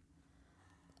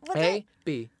 A,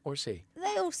 B, or C?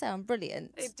 They all sound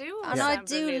brilliant. They do. And I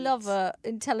do love a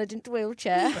intelligent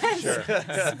wheelchair. Sure.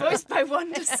 It's voiced by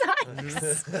Wanda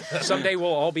Sykes. Someday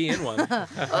we'll all be in one.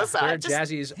 Also, There are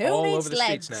Jazzies Who all needs over the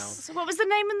legs? streets now. So what was the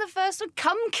name in the first one?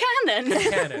 Come Cannon.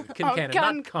 Kincannon,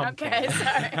 not Cum Okay, Cannon.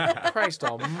 sorry. Christ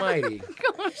almighty.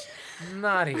 Gosh,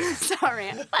 Not here. sorry.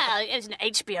 Well, it's an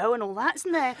HBO and all that,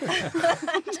 isn't there?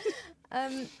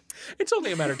 It's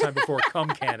only a matter of time before Cum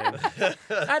Cannon.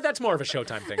 That's more of a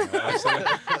Showtime thing, though, honestly.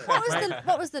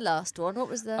 What was the last one? What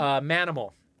was the...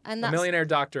 Manimal. and A that's... millionaire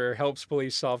doctor helps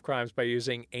police solve crimes by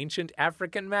using ancient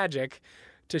African magic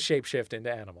to shapeshift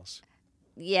into animals.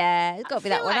 Yeah, it's got to be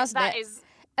that one, hasn't that it? is-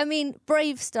 I mean,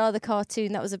 Brave Star, the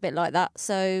cartoon, that was a bit like that.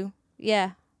 So,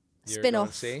 yeah. You're Spin going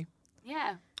off. C?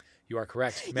 Yeah. You are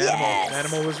correct. Manimal.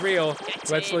 Manimal was real.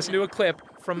 Let's listen to a clip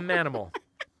from Manimal.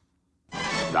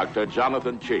 Dr.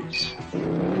 Jonathan Chase.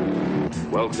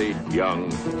 Wealthy, young,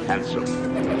 handsome.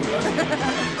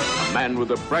 A man with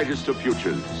the brightest of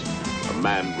futures. A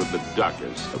man with the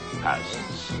darkest of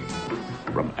pasts.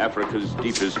 From Africa's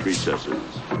deepest recesses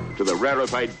to the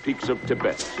rarefied peaks of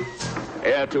Tibet.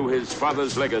 Heir to his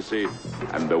father's legacy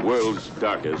and the world's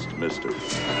darkest mystery.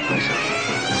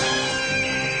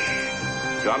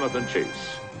 Jonathan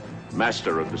Chase.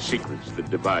 master of the secrets that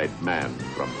divide man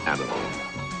from animal.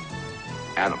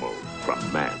 Animal from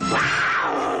man.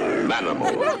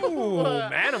 Manimal. Ooh,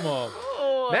 Manimal.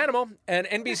 Manimal, an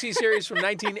NBC series from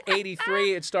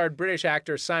 1983. It starred British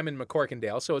actor Simon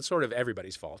McCorkindale, so it's sort of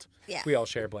everybody's fault. Yeah. We all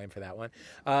share blame for that one.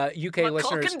 UK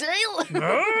listeners...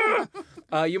 McCorkindale!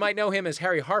 You might know him as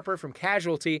Harry Harper from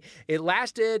Casualty. It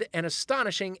lasted an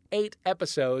astonishing 8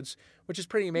 episodes, which is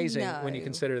pretty amazing when you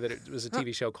consider that it was a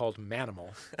TV show called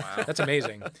Manimal. Wow. That's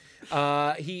amazing.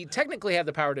 He technically had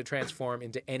the power to transform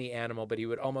into any animal, but he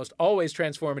would almost always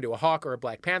transform into a hawk or a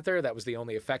Black Panther. That was the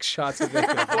only effects shots that they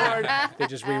could afford. They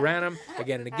just reran them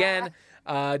again and again.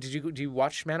 Do you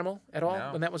watch Manimal at all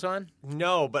when that was on?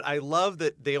 No, but I love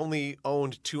that they only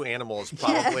owned 2 animals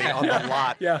probably on the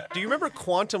lot. Yeah. Do you remember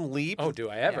Quantum Leap? Oh, do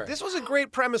I ever? This was a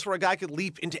great premise where a guy could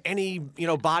leap into any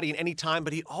body in any time,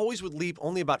 but he always would leap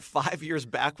only about 5 years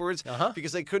backwards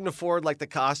because they couldn't afford like the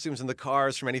costumes and the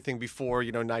cars from anything before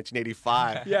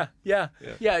 1985. Yeah.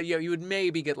 You would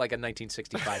maybe get like a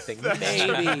 1965 thing.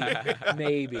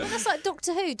 Maybe. That's like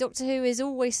Doctor Who. Doctor Who is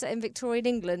always set in Victorian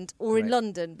England or in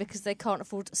London because they can't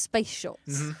afford space shots.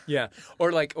 Mm-hmm. Yeah, or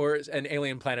an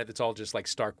alien planet that's all just like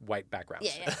stark white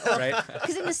backgrounds. Yeah. Right.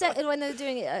 Because in the set when they were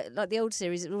doing it, like the old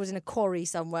series, it was in a quarry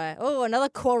somewhere. Oh, another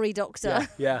quarry doctor.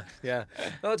 Yeah. Now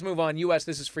let's move on. U.S.,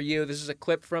 this is for you. This is a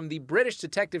clip from the British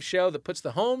detective show that puts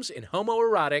the Holmes in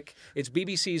homoerotic. It's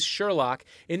BBC's Sherlock.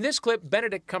 In this clip,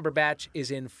 Benedict Cumberbatch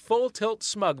is in full tilt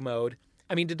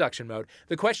deduction mode.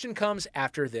 The question comes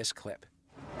after this clip.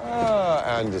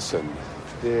 Anderson,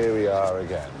 here we are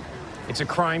again. It's a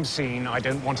crime scene. I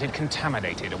don't want it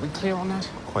contaminated. Are we clear on that?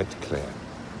 Quite clear.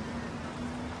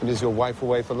 And is your wife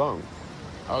away for long?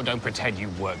 Oh, don't pretend you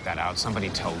worked that out. Somebody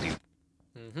told you.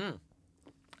 Mm-hmm.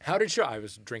 How did I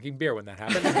was drinking beer when that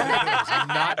happened. I was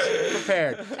not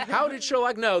prepared. How did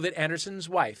Sherlock know that Anderson's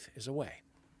wife is away?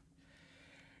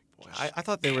 I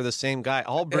thought they were the same guy.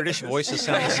 All British voices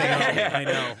sound the same.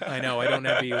 I know. I don't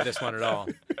envy you this one at all.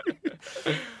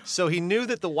 So he knew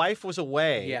that the wife was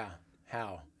away. Yeah.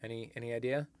 How? Any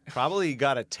idea? Probably he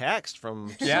got a text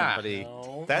from somebody.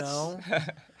 That's no.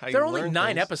 How you There are only learn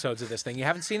 9 things. episodes of this thing. You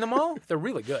haven't seen them all? They're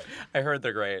really good. I heard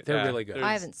they're great. They're really good.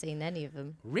 I haven't seen any of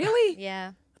them. Really?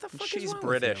 Yeah. What the fuck She's is wrong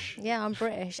British. Yeah, I'm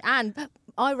British. And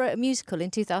I wrote a musical in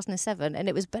 2007, and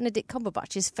it was Benedict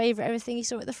Cumberbatch's favourite everything he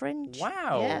saw at the Fringe.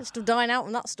 Wow. Yeah, still dying out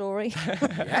on that story.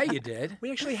 Yeah, you did.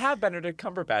 We actually have Benedict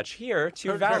Cumberbatch here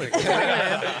to validate.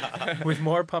 With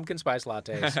more pumpkin spice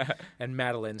lattes and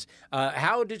Madeleines.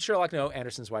 How did Sherlock know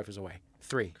Anderson's wife was away?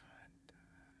 3,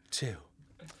 2.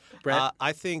 Brett?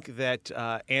 I think that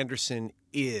Anderson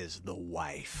is the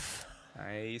wife.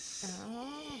 Nice. I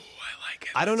like it.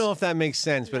 I don't know if that makes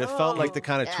sense, but it felt like the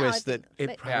kind of twist that...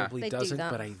 It probably they do doesn't, that.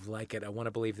 but I like it. I want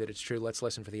to believe that it's true. Let's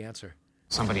listen for the answer.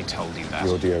 Somebody told you that.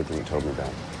 Your deodorant told me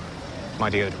that. My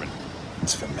deodorant.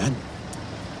 It's for men.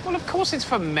 Well, of course it's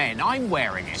for men. I'm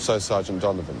wearing it. So, Sergeant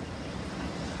Donovan.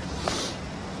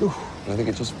 Ooh, I think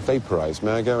it just vaporized.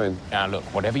 May I go in? Now, look,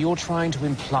 whatever you're trying to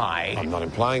imply... I'm not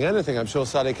implying anything. I'm sure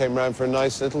Sally came round for a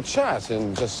nice little chat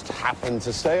and just happened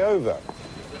to stay over.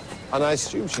 And I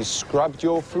assume she scrubbed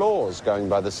your floors, going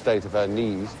by the state of her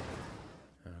knees.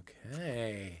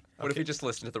 Okay. What if you just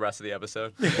listened to the rest of the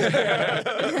episode?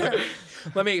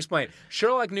 Let me explain.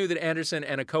 Sherlock knew that Anderson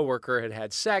and a coworker had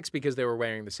had sex because they were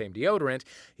wearing the same deodorant.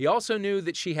 He also knew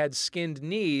that she had skinned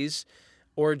knees,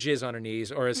 or jizz on her knees,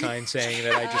 or a sign saying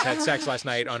that I just had sex last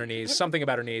night on her knees. Something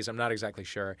about her knees. I'm not exactly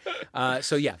sure.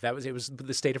 So yeah, it was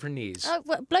the state of her knees.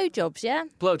 Blowjobs, yeah?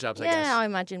 Blowjobs, I guess. Yeah, I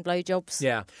imagine blowjobs.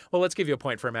 Yeah. Well, let's give you a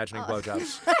point for imagining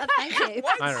blowjobs. Thank you.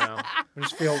 I don't know. I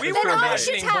just feel We were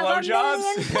imagining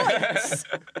blowjobs.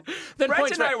 Then Brett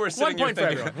points and I for, were sitting 1 point for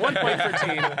here everyone. 1 point for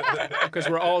team, because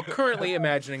we're all currently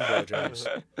imagining blowjobs.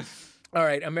 All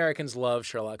right, Americans love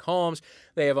Sherlock Holmes.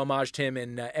 They have homaged him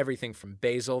in everything from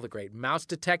Basil, the Great Mouse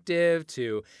Detective,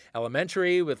 to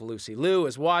Elementary with Lucy Liu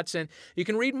as Watson. You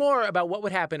can read more about what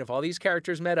would happen if all these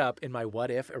characters met up in my What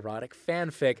If erotic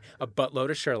fanfic, A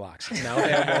Buttload of Sherlocks, now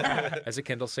available as a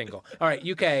Kindle single. All right,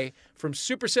 UK, from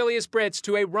supercilious Brits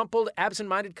to a rumpled,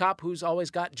 absent-minded cop who's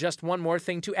always got just one more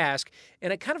thing to ask.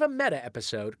 In a kind of a meta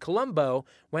episode, Columbo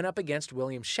went up against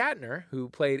William Shatner, who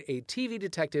played a TV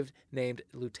detective named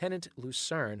Lieutenant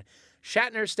Lucerne.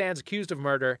 Shatner stands accused of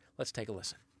murder. Let's take a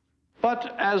listen.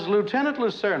 But as Lieutenant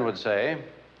Lucerne would say,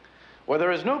 where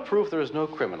there is no proof, there is no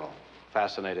criminal.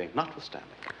 Fascinating, notwithstanding.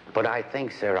 But I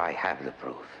think, sir, I have the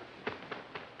proof.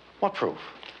 What proof?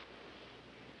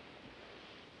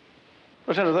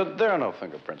 Lieutenant, there are no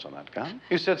fingerprints on that gun.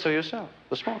 You said so yourself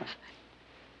this morning.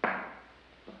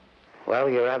 Well,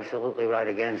 you're absolutely right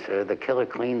again, sir. The killer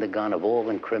cleaned the gun of all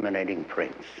incriminating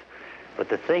prints. But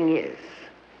the thing is,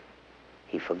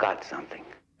 he forgot something.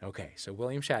 Okay, so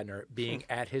William Shatner, being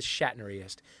at his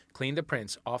Shatneriest, cleaned the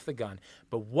prints off the gun.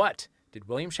 But what did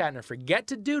William Shatner forget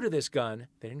to do to this gun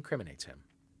that incriminates him?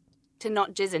 To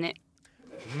not jizz in it.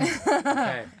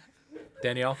 Okay.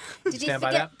 Danielle, Did he stand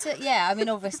by that? forget to? Yeah, I mean,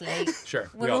 obviously. Sure.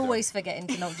 We're always forgetting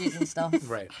to not jizz and stuff.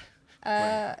 Right.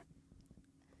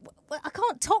 Well, I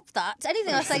can't top that.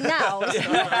 Anything I say now is not going to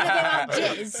be about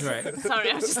jizz. Right.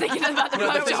 Sorry, I was just thinking about the No,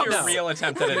 moment. this is your real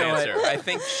attempt at an answer. I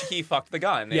think he fucked the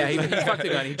gun. Yeah, he fucked the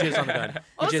gun. He jizzed on the gun. He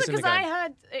Also, jizzed in the because I gun.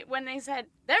 heard it when they said,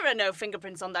 there are no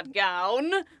fingerprints on that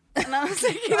gown. And I was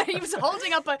thinking that he was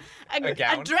holding up a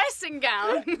gown? dressing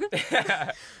gown.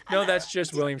 No, that's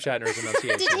just William Shatner's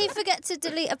enunciation. Did he forget to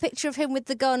delete a picture of him with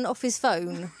the gun off his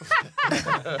phone?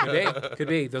 Could be. Could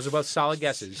be. Those are both solid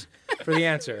guesses for the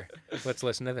answer. Let's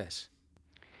listen to this.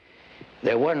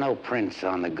 There were no prints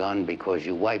on the gun because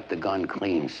you wiped the gun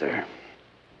clean, sir.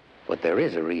 But there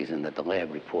is a reason that the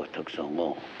lab report took so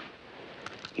long.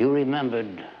 You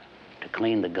remembered to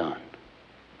clean the gun.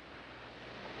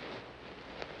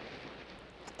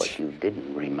 But you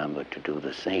didn't remember to do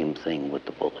the same thing with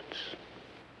the bullets.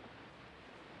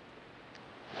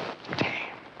 Damn.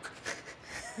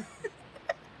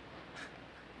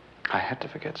 I had to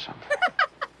forget something.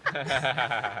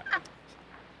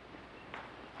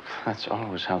 That's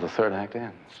always how the third act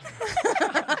ends.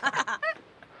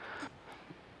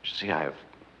 See, I've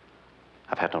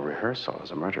had no rehearsal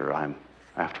as a murderer. I'm,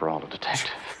 after all, a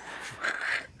detective.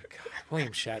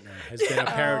 William Shatner has been a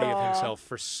parody of himself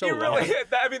for so long. Really,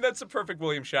 I mean, that's a perfect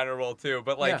William Shatner role, too.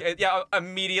 But, like,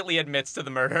 immediately admits to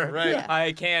the murder. Right. Yeah.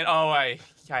 I can't, I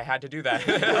had to do that.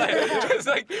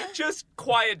 just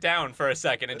quiet down for a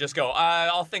second and just go,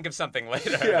 I'll think of something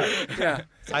later. Yeah.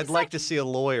 I'd like to see a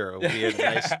lawyer would be a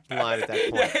nice line at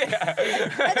that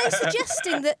point. Are they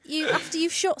suggesting that you, after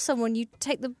you've shot someone, you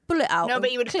take the bullet out No, and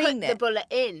but you would clean put it? the bullet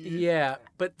in. Yeah,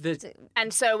 but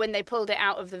And so when they pulled it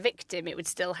out of the victim, it would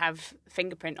still have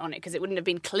fingerprint on it because it wouldn't have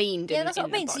been cleaned Yeah, in, that's what I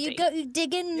in the mean. So you body. you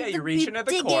dig in. Yeah, you reach in at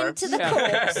the dig corpse. into the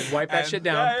corpse. wipe that shit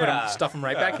down, stuff them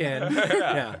right back in.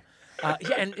 Yeah.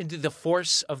 And the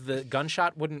force of the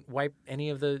gunshot wouldn't wipe any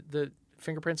of the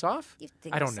fingerprints off? You'd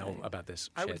think I don't so. know about this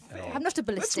I shit would at think. all. I'm not a Let's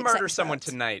ballistic murder expert. someone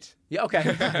tonight. Yeah, okay.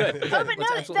 Good. Good. Oh, but Let's no,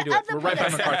 absolutely the do it. other We're right by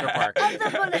bullets. MacArthur Park. Other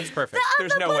bullets. It's perfect. The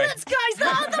There's other no way. bullets, guys. The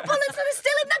other bullets that are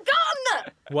still in the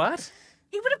gun. What?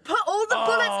 He would have put all the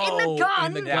bullets in the gun.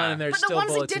 In the gun, and there's but the still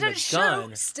ones he bullets in didn't the gun.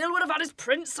 shoot still would have had his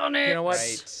prints on it. You know what?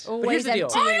 Right. But here's the deal.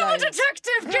 Always empty. I am a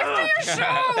detective. Give me a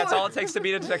show. That's all it takes to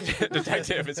be a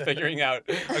detective is figuring out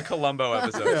a Columbo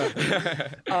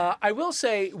episode. I will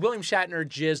say William Shatner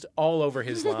jizzed all over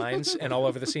his lines and all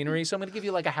over the scenery, so I'm going to give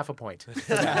you like a half a point.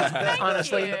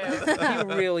 Honestly,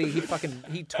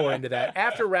 he tore into that.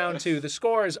 After round two, the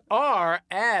scores are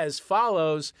as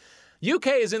follows. UK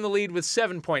is in the lead with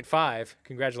 7.5.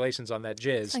 Congratulations on that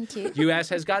jizz. Thank you. US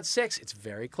has got 6. It's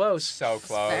very close. So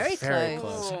close. Very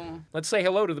close. Let's say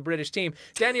hello to the British team.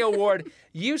 Danielle Ward,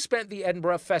 you spent the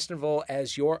Edinburgh Festival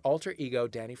as your alter ego,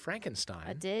 Danny Frankenstein.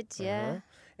 I did, yeah.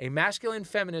 A masculine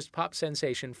feminist pop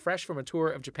sensation fresh from a tour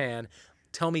of Japan.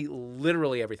 Tell me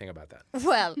literally everything about that.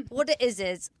 Well, what it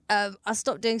is I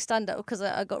stopped doing stand-up because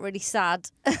I got really sad.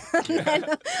 And then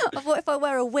I thought if I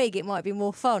wear a wig, it might be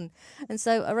more fun. And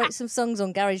so I wrote some songs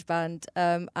on GarageBand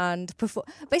and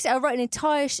basically I wrote an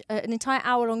entire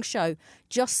hour-long show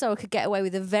just so I could get away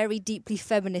with a very deeply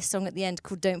feminist song at the end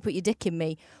called Don't Put Your Dick in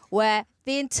Me, where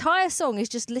the entire song is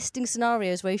just listing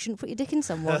scenarios where you shouldn't put your dick in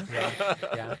someone.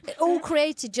 Yeah. It all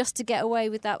created just to get away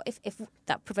with that. If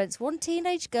that prevents one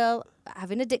teenage girl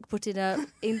having a dick put in her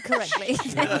incorrectly,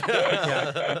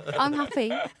 I'm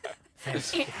happy.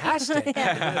 Fantastic.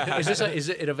 Is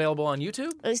it available on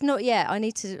YouTube? It's not yet. I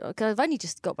need to, because I've only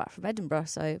just got back from Edinburgh,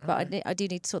 so but I do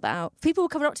need to sort that out. People were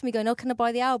coming up to me going, "Oh, can I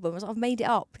buy the album?" I was like, "I've made it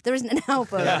up. There isn't an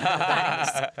album."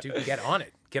 Thanks. Dude, get on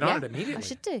it. Get on it immediately. I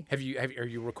should do. Have you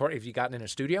gotten in a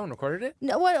studio and recorded it?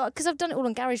 No, well, because I've done it all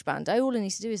on GarageBand. All I need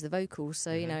to do is the vocals.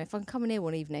 So you know, if I can come in here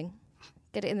one evening,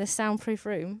 get it in this soundproof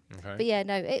room. Okay. But yeah,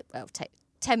 no, it'll take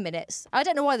 10 minutes. I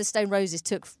don't know why the Stone Roses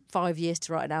took 5 years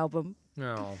to write an album.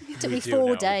 No. It took we me do 4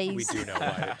 know. days. We do know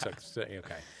why it took.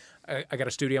 Okay. I got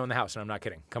a studio in the house, and I'm not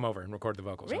kidding. Come over and record the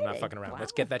vocals. I'm not Really? fucking around. Wow.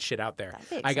 Let's get that shit out there. That'd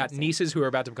be I got exciting. nieces who are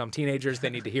about to become teenagers. They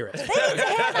need to hear it. They need to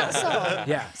hear that song.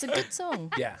 Yeah. It's a good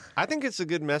song. Yeah. I think it's a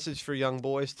good message for young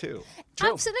boys, too.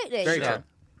 True. Absolutely. Very Yeah. true.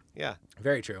 Yeah.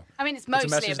 Very true. I mean, it's a mostly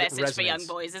message a that message for young resonates.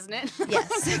 boys, isn't it?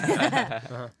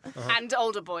 Yes. And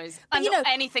older boys. And you know,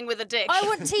 anything with a dick. I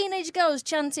want teenage girls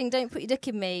chanting, "Don't put your dick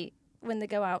in me," when they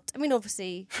go out. I mean,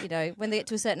 obviously, you know, when they get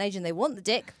to a certain age and they want the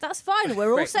dick, that's fine.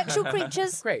 We're all Great. sexual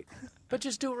creatures. Great. But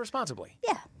just do it responsibly.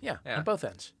 Yeah. Yeah. Yeah. On both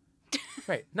ends.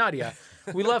 Right. Nadia,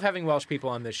 we love having Welsh people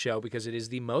on this show because it is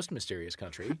the most mysterious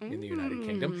country in the United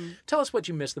Kingdom. Tell us what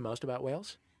you miss the most about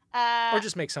Wales. Or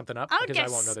just make something up because I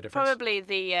won't know the difference. Probably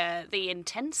the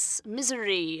intense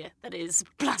misery that is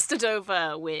plastered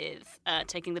over with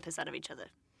taking the piss out of each other.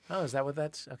 Oh, is that what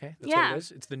that's? Okay. That's Yeah. what it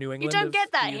is? It's the New England You don't of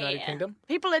get that the United here. Kingdom?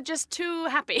 People are just too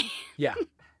happy. Yeah.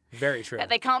 Very true. That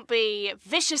they can't be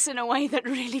vicious in a way that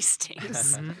really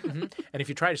stings. And if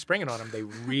you try to spring it on them, they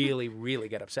really, really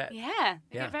get upset. Yeah,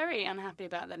 they Yeah. get very unhappy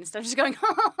about that instead of just going,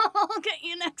 oh, I'll get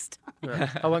you next time. Yeah.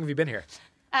 How long have you been here?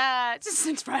 Just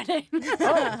since Friday.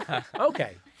 Oh,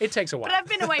 okay. It takes a while. But I've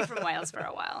been away from Wales for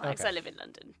a while because Okay. I live in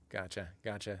London. Gotcha.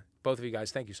 Both of you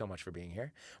guys, thank you so much for being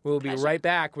here. We'll be right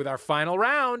back with our final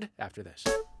round after this.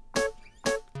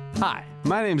 Hi,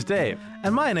 my name's Dave.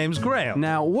 And my name's Graham.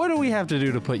 Now, what do we have to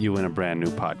do to put you in a brand new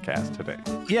podcast today?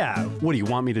 Yeah. What, do you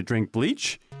want me to drink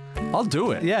bleach? I'll do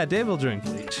it. Yeah, Dave will drink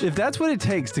bleach. If that's what it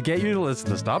takes to get you to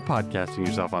listen to Stop Podcasting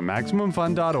Yourself on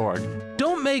MaximumFun.org.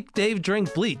 Don't make Dave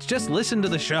drink bleach. Just listen to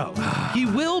the show. He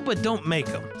will, but don't make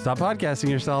him. Stop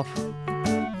podcasting yourself.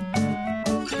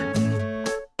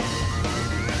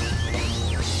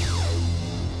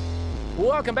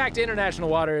 Welcome back to International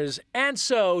Waters, and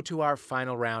so to our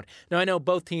final round. Now, I know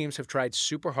both teams have tried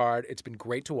super hard. It's been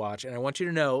great to watch, and I want you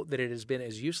to know that it has been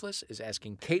as useless as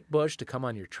asking Kate Bush to come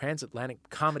on your transatlantic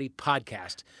comedy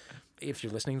podcast. If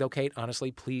you're listening, though, Kate, honestly,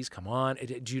 please come on.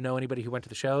 Do you know anybody who went to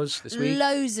the shows this week?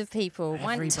 Loads of people.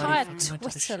 My Everybody entire fucking went to the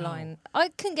Twitter show. line. I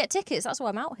couldn't get tickets. That's why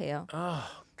I'm out here.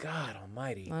 Oh, God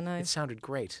almighty. I know. It sounded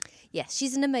great. Yes,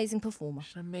 she's an amazing performer.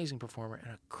 She's an amazing performer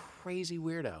and a crazy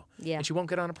weirdo. Yeah. And she won't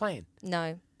get on a plane.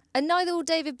 No. And neither will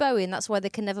David Bowie, and that's why they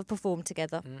can never perform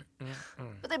together.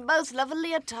 But they both love a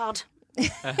leotard.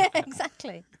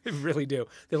 Exactly. They really do.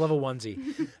 They love a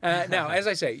onesie. Now, as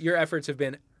I say, your efforts have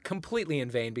been completely in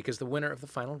vain because the winner of the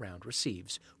final round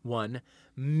receives 1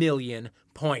 million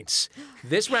points.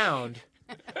 This round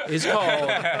is called...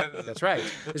 That's right.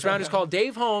 This round is called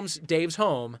Dave Holmes, Dave's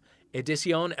Home,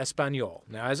 Edición Español.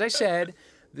 Now, as I said...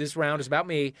 This round is about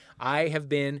me. I have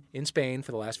been in Spain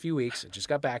for the last few weeks. I just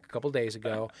got back a couple days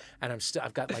ago, and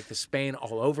I've got like the Spain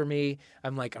all over me.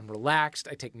 I'm relaxed.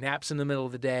 I take naps in the middle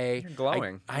of the day. You're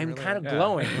glowing. I'm You really kind of are.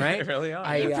 glowing, right? You really are.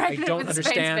 I pregnant don't with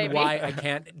understand Spain's baby. why I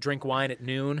can't drink wine at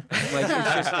noon. Like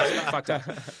it's just fucked up.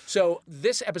 So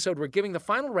this episode, we're giving the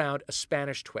final round a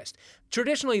Spanish twist.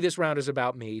 Traditionally, this round is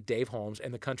about me, Dave Holmes,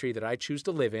 and the country that I choose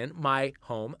to live in, my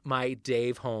home, my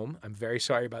Dave home. I'm very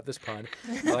sorry about this pun.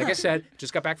 But like I said,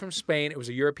 just got back from Spain. It was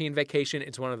a European vacation.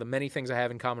 It's one of the many things I have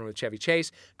in common with Chevy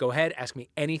Chase. Go ahead, ask me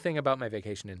anything about my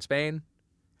vacation in Spain.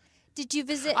 Did you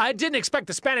visit... I didn't expect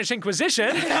the Spanish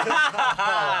Inquisition.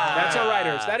 That's our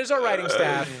writers. That is our writing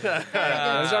staff.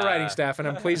 That is our writing staff, and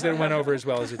I'm pleased that it went over as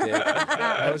well as it did.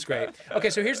 That was great. Okay,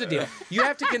 so here's the deal. You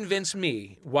have to convince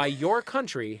me why your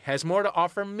country has more to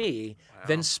offer me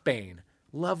than Spain.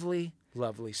 Lovely,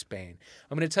 lovely Spain.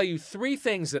 I'm going to tell you 3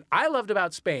 things that I loved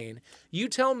about Spain. You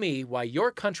tell me why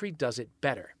your country does it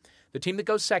better. The team that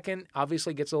goes second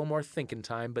obviously gets a little more thinking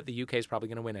time, but the UK is probably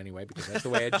going to win anyway because that's the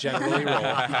way I generally roll.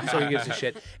 So who gives a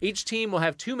shit? Each team will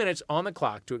have 2 minutes on the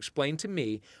clock to explain to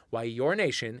me why your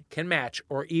nation can match,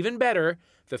 or even better,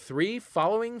 the 3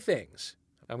 following things.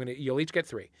 You'll each get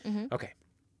 3. Mm-hmm. Okay.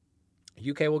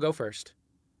 UK will go first.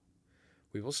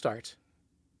 We will start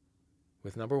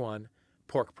with number 1,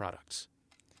 pork products.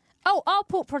 Oh, our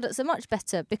pork products are much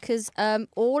better because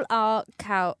all our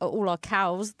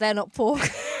cows, they're not pork.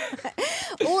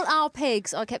 All our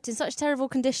pigs are kept in such terrible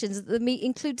conditions that the meat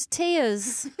includes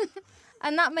tears.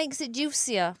 And that makes it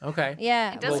juicier. Okay.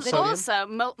 Yeah. It does. Also,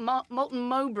 Molten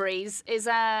Mowbrays is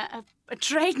a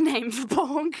trade name for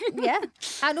pork. Yeah.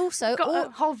 And also... got a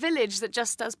whole village that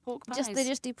just does pork pies. They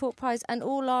just do pork pies. And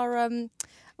all our...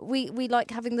 We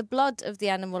like having the blood of the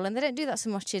animal, and they don't do that so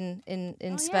much in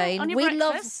Spain. On your we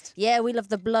breakfast? we love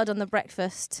the blood on the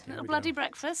breakfast. Little bloody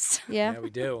breakfast. Yeah. Yeah, we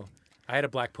do. I had a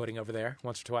black pudding over there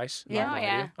once or twice. Yeah. Not Oh, gonna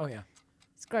yeah. lie. Oh, yeah.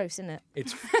 It's gross, isn't it?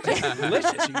 It's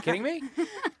delicious. Are you kidding me?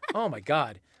 Oh, my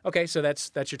God. Okay, so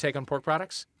that's your take on pork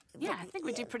products? Yeah, I think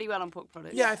we do pretty well on pork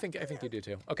products. Yeah, I think you do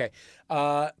too. Okay.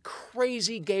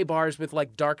 Crazy gay bars with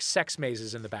like dark sex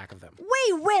mazes in the back of them.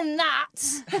 We win that.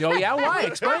 Oh, yeah? Why?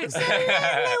 Explain.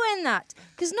 Absolutely win that.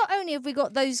 Because not only have we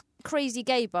got those crazy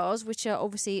gay bars, which are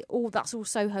obviously that's all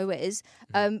Soho is.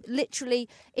 Literally,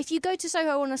 if you go to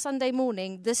Soho on a Sunday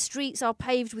morning, the streets are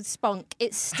paved with spunk.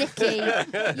 It's sticky.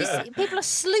 People are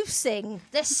sluicing.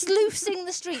 They're sluicing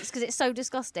the streets because it's so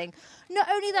disgusting. Not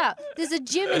only that, there's a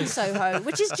gym in Soho,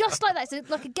 which is just like that. It's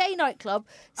like a gay nightclub.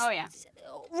 Oh, yeah.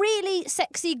 Really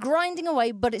sexy, grinding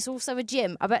away, but it's also a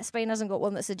gym. I bet Spain hasn't got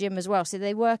one that's a gym as well. So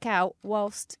they work out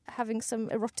whilst having some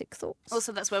erotic thoughts.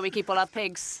 Also, that's where we keep all our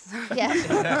pigs.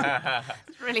 Yeah.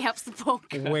 It really helps the pork.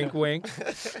 Wink, wink.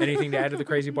 Anything to add to the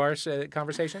crazy bars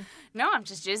conversation? No, I'm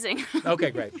just jizzing.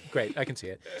 Okay, great. I can see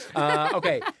it.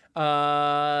 Okay.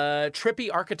 Trippy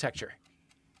architecture.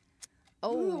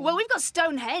 Oh. Well, we've got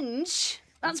Stonehenge.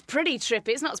 That's pretty trippy.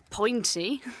 It's not as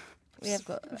pointy. We have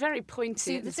got very pointy.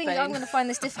 See, in the thing Spain. is, I'm going to find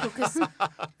this difficult because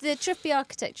the trippy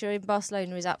architecture in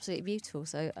Barcelona is absolutely beautiful.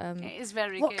 So it is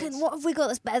very good. good. What have we got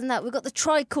that's better than that? We've got the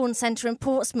Tricorn Centre in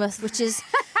Portsmouth, which is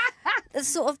the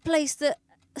sort of place that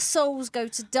souls go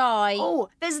to die. Oh,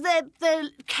 there's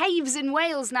the caves in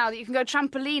Wales now that you can go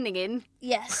trampolining in.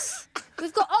 Yes.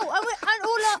 We've got and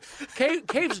all our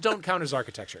Caves don't count as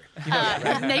architecture. You know that,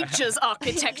 right? Nature's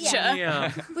architecture.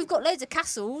 Yeah. We've got loads of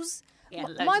castles. Yeah,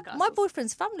 my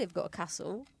boyfriend's family have got a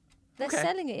castle. They're Okay.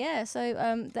 selling it, yeah.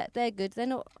 So they're good. They're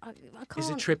not. I can't. Is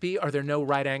it trippy? Are there no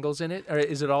right angles in it, or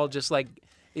is it all just like?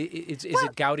 Is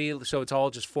it Gaudi? So it's all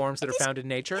just forms that are found in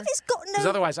nature. It's got no. Because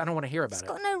otherwise, I don't want to hear about It's it.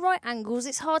 got no right angles.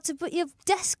 It's hard to put your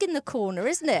desk in the corner,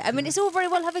 isn't it? I mean, it's all very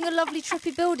well having a lovely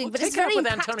trippy building, but Take it's it up very with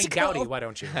Antoni impractical. Gaudi, why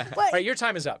don't you? All right, your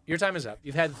time is up. You've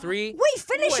had 3. We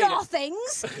finish Wait our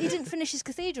things. He didn't finish his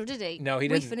cathedral, did he? No, he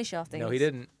didn't. We finish our things. No, he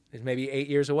didn't. It's maybe 8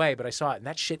 years away, but I saw it, and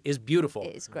that shit is beautiful.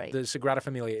 It is great. The Sagrada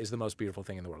Familia is the most beautiful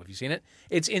thing in the world. Have you seen it?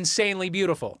 It's insanely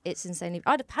beautiful. It's insanely.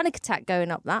 I had a panic attack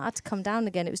going up that. I had to come down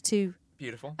again. It was too.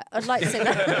 Beautiful. I'd like to say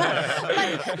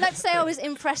that. Like to say I was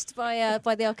impressed by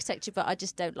the architecture, but I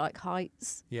just don't like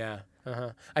heights. Yeah.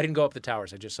 I didn't go up the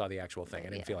towers. I just saw the actual thing. I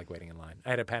didn't feel like waiting in line.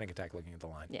 I had a panic attack looking at the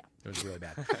line. Yeah. It was really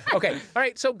bad. Okay. All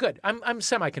right. So good. I'm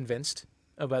semi-convinced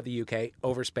about the UK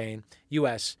over Spain.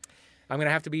 US. I'm going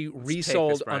to have to be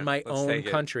resold on my own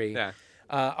country. Yeah.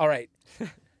 All right.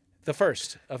 The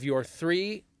first of your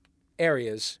 3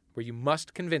 areas where you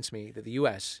must convince me that the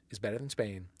US is better than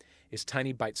Spain is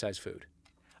tiny bite-sized food.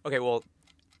 Okay, well,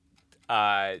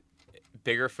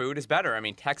 bigger food is better. I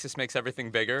mean, Texas makes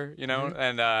everything bigger, you know?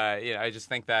 And, I just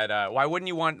think that why wouldn't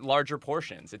you want larger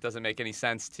portions? It doesn't make any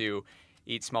sense to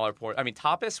eat smaller portions. I mean,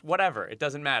 tapas, whatever. It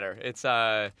doesn't matter. It's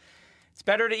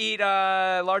better to eat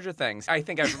larger things. I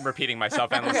think I'm repeating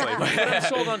myself endlessly. But I'm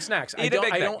sold on snacks. Eat a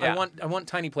big thing, yeah. I want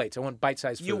tiny plates. I want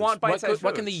bite-sized foods. You want bite-sized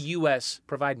What can the foods. U.S.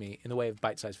 provide me in the way of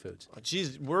bite-sized foods?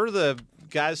 Geez, we're the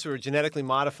guys who are genetically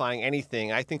modifying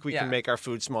anything. I think we can make our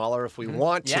food smaller if we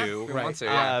want to. Yeah, we want to,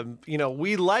 yeah.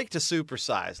 We like to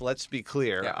supersize. Let's be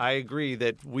clear. Yeah. I agree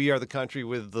that we are the country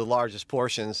with the largest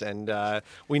portions, and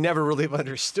we never really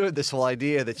understood this whole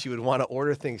idea that you would want to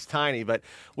order things tiny, but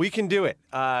we can do it.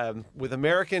 With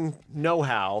American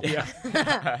know-how,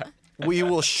 we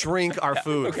will shrink our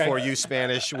food for you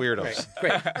Spanish weirdos.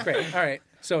 Great. All right.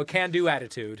 So a can-do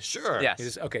attitude. Sure. Yes.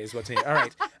 Is what's needed. All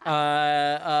right.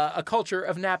 A culture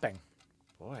of napping.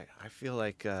 Boy, I feel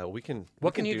like we can.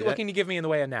 What can you give me in the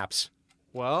way of naps?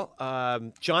 Well,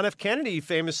 John F. Kennedy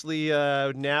famously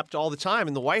napped all the time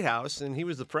in the White House, and he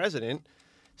was the president.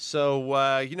 So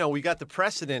we got the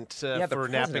precedent for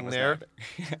napping there.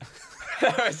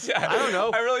 I don't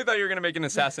know. I really thought you were going to make an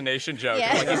assassination joke.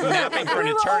 Yeah. Like he's napping for an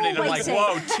eternity. And I'm like, waiting.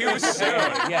 whoa, too soon.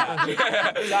 Yeah.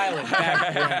 Dial it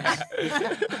back.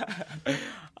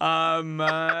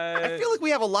 I feel like we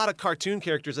have a lot of cartoon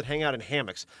characters that hang out in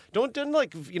hammocks.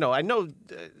 I know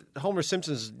Homer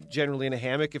Simpson's generally in a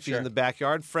hammock if he's in the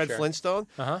backyard. Fred Flintstone.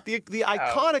 The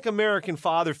iconic American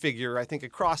father figure, I think,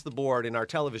 across the board in our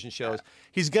television shows,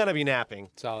 he's going to be napping.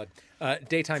 Solid.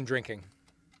 Daytime drinking.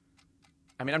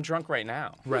 I mean, I'm drunk right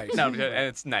now. Right. No, and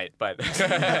it's night, but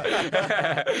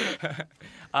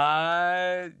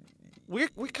we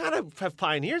kind of have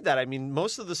pioneered that. I mean,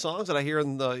 most of the songs that I hear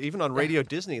even on Radio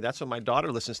Disney, that's what my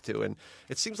daughter listens to, and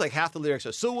it seems like half the lyrics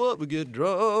are "So what? We get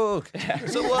drunk.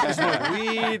 So what? We smoke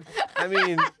weed." I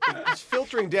mean, it's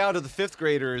filtering down to the 5th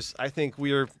graders. I think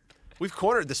we've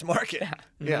cornered this market.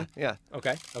 Yeah.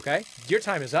 Okay. Your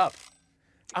time is up.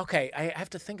 Okay, I have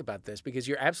to think about this because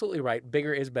you're absolutely right.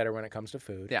 Bigger is better when it comes to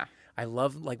food. Yeah. I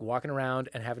love like walking around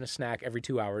and having a snack every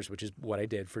 2 hours, which is what I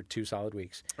did for 2 solid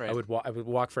weeks. Right. I would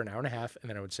walk for an hour and a half, and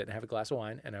then I would sit and have a glass of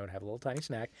wine, and I would have a little tiny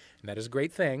snack, and that is a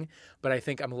great thing. But I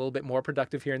think I'm a little bit more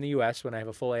productive here in the U.S. when I have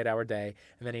a full 8-hour day,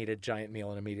 and then eat a giant meal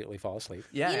and immediately fall asleep.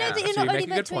 Yeah. You know that you're So not you only make a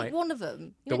meant good to eat point. one of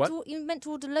them. You're meant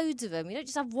to order loads of them. You don't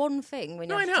just have one thing when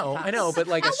No, you're I know, but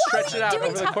like I stretch it out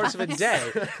doing over the course of a tapas?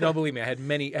 day. No, believe me, I had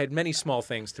many small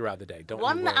things throughout the day. Don't you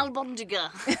One worry. albondiga.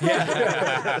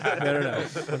 No.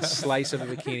 One slice of a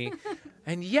bikini.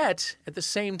 And yet, at the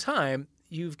same time,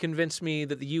 you've convinced me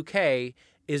that the UK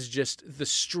is just the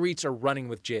streets are running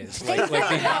with jizz. Like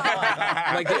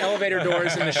the elevator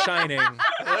doors in The Shining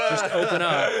just open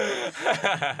up.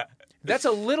 That's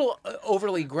a little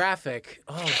overly graphic.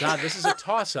 Oh, God, this is a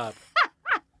toss-up.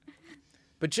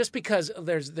 But just because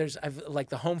like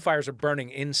the home fires are burning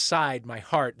inside my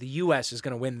heart, the U.S. is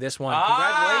going to win this one.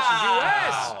 Congratulations,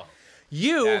 U.S.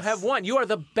 You have won. You are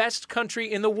the best country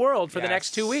in the world for the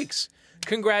next 2 weeks.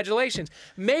 Congratulations.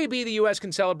 Maybe the U.S.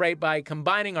 can celebrate by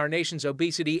combining our nation's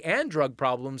obesity and drug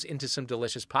problems into some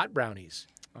delicious pot brownies.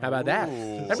 How about that?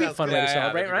 That'd be a fun way to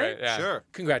celebrate, right? Yeah. Sure.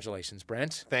 Congratulations,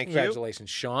 Brent. Thank you. Congratulations,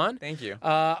 Sean. Thank you.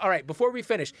 All right, before we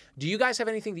finish, do you guys have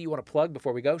anything that you want to plug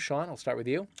before we go? Sean, I'll start with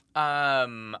you.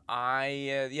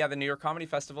 The New York Comedy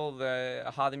Festival,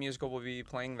 the musical will be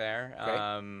playing there.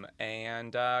 Great.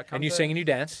 And you sing and you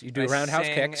dance. You do roundhouse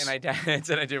kicks. And I dance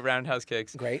and I do roundhouse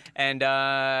kicks. Great. And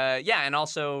and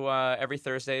also every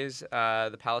Thursdays,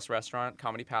 the Palace Restaurant,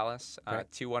 Comedy Palace,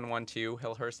 2112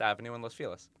 Hillhurst Avenue in Los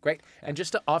Feliz. Great. And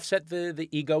just to offset the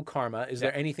ego karma, is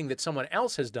there anything that someone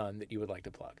else has done that you would like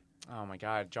to plug? Oh my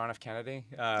God, John F. Kennedy.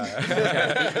 He's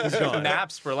gone.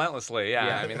 Naps relentlessly.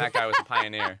 Yeah, I mean that guy was a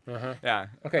pioneer. Yeah.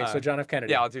 Okay, so John F.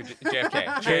 Kennedy. Yeah, I'll do JFK.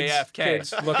 JFK.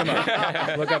 Kids, look him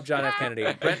up. Look up John F. Kennedy.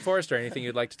 Brent Forrester, anything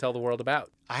you'd like to tell the world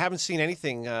about? I haven't seen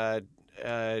anything that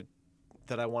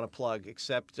I want to plug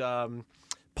except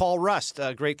Paul Rust,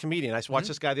 a great comedian. I watched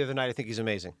this guy the other night. I think he's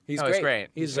amazing. He's great.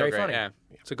 He's so very great, funny. yeah.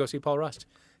 So go see Paul Rust.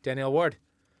 Danielle Ward.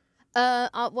 Well,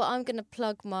 I'm going to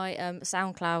plug my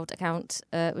SoundCloud account,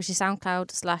 which is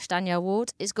SoundCloud/Danielle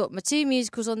Ward. It's got my 2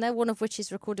 musicals on there, one of which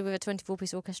is recorded with a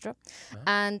 24-piece orchestra.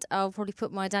 And I'll probably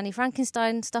put my Danny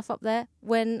Frankenstein stuff up there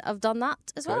when I've done that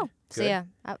as well. So, yeah,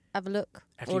 have a look.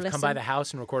 After you've come by the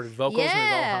house and recorded vocals and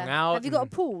we've all hung out. Have you got a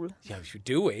pool? Yeah,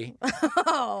 do we?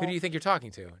 Who do you think you're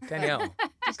talking to? Danielle.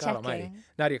 Just God checking. Almighty.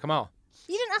 Nadia, come on.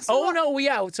 You didn't ask Oh, no,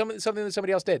 yeah, something that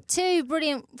somebody else did. 2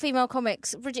 brilliant female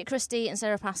comics, Bridget Christie and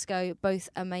Sarah Pascoe, both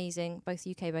amazing, both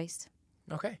UK-based.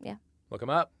 Okay. Yeah. Look them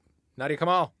up. Nadia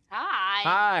Kamal. Hi.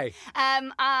 Hi.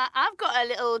 I've got a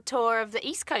little tour of the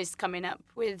East Coast coming up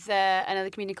with another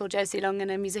comedian called Josie Long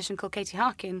and a musician called Katie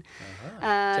Harkin.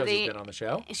 Josie's been on the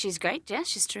show. She's great, yeah,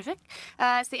 she's terrific.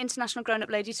 It's the International Grown Up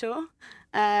Lady Tour,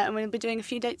 and we'll be doing a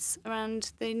few dates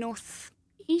around the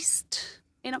Northeast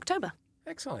in October.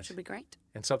 Excellent. Should be great.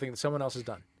 And something that someone else has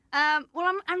done.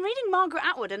 Well, I'm reading Margaret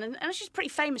Atwood, and she's pretty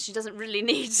famous. She doesn't really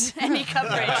need any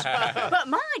coverage. But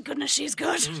my goodness, she's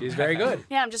good. She's very good.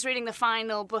 Yeah, I'm just reading the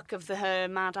final book of her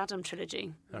Mad Adam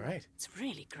trilogy. All right. It's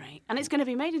really great. And it's going to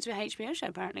be made into a HBO show,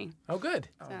 apparently. Oh, good.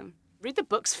 So read the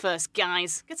books first,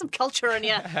 guys. Get some culture in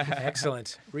you.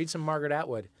 Excellent. Read some Margaret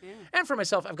Atwood. Yeah. And for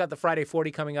myself, I've got the Friday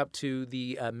 40 coming up to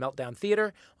the Meltdown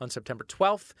Theater on September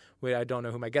 12th. I don't know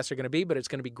who my guests are going to be, but it's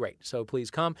going to be great. So please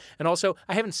come. And also,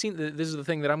 I haven't seen, this is the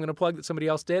thing that I'm going to plug that somebody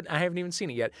else did. I haven't even seen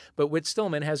it yet. But Whit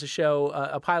Stillman has a show,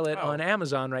 a pilot on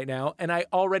Amazon right now. And I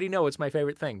already know it's my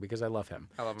favorite thing because I love him.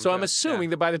 I love him so too. I'm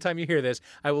assuming that by the time you hear this,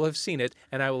 I will have seen it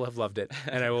and I will have loved it.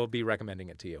 And I will be recommending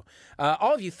it to you.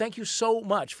 All of you, thank you so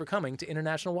much for coming to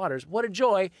International Waters. What a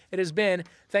joy it has been.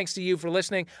 Thanks to you for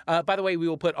listening. By the way, we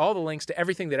will put all the links to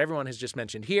everything that everyone has just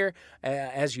mentioned here,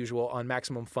 as usual, on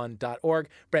MaximumFun.org.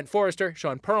 Brent Forrester,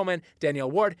 Sean Perlman,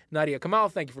 Danielle Ward, Nadia Kamal,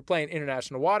 thank you for playing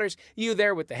International Waters. You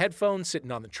there with the headphones,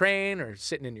 sitting on the train or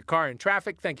sitting in your car in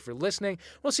traffic, thank you for listening.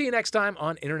 We'll see you next time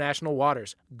on International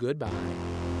Waters. Goodbye.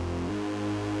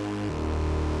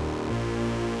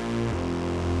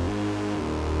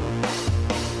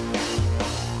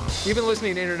 You've been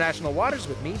listening to International Waters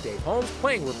with me, Dave Holmes,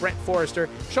 playing with Brent Forrester,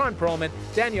 Sean Perlman,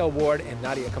 Danielle Ward, and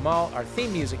Nadia Kamal. Our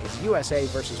theme music is USA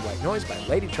vs. White Noise by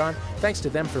Ladytron. Thanks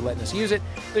to them for letting us use it.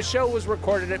 The show was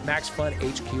recorded at Max Fun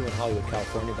HQ in Hollywood,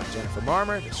 California by Jennifer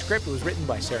Marmer. The script was written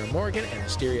by Sarah Morgan and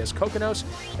Asterios Kokonos.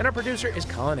 And our producer is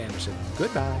Colin Anderson.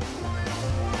 Goodbye.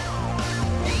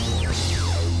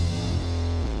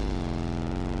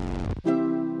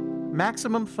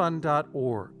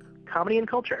 MaximumFun.org. Comedy and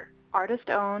culture. Artist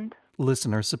owned.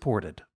 Listener supported.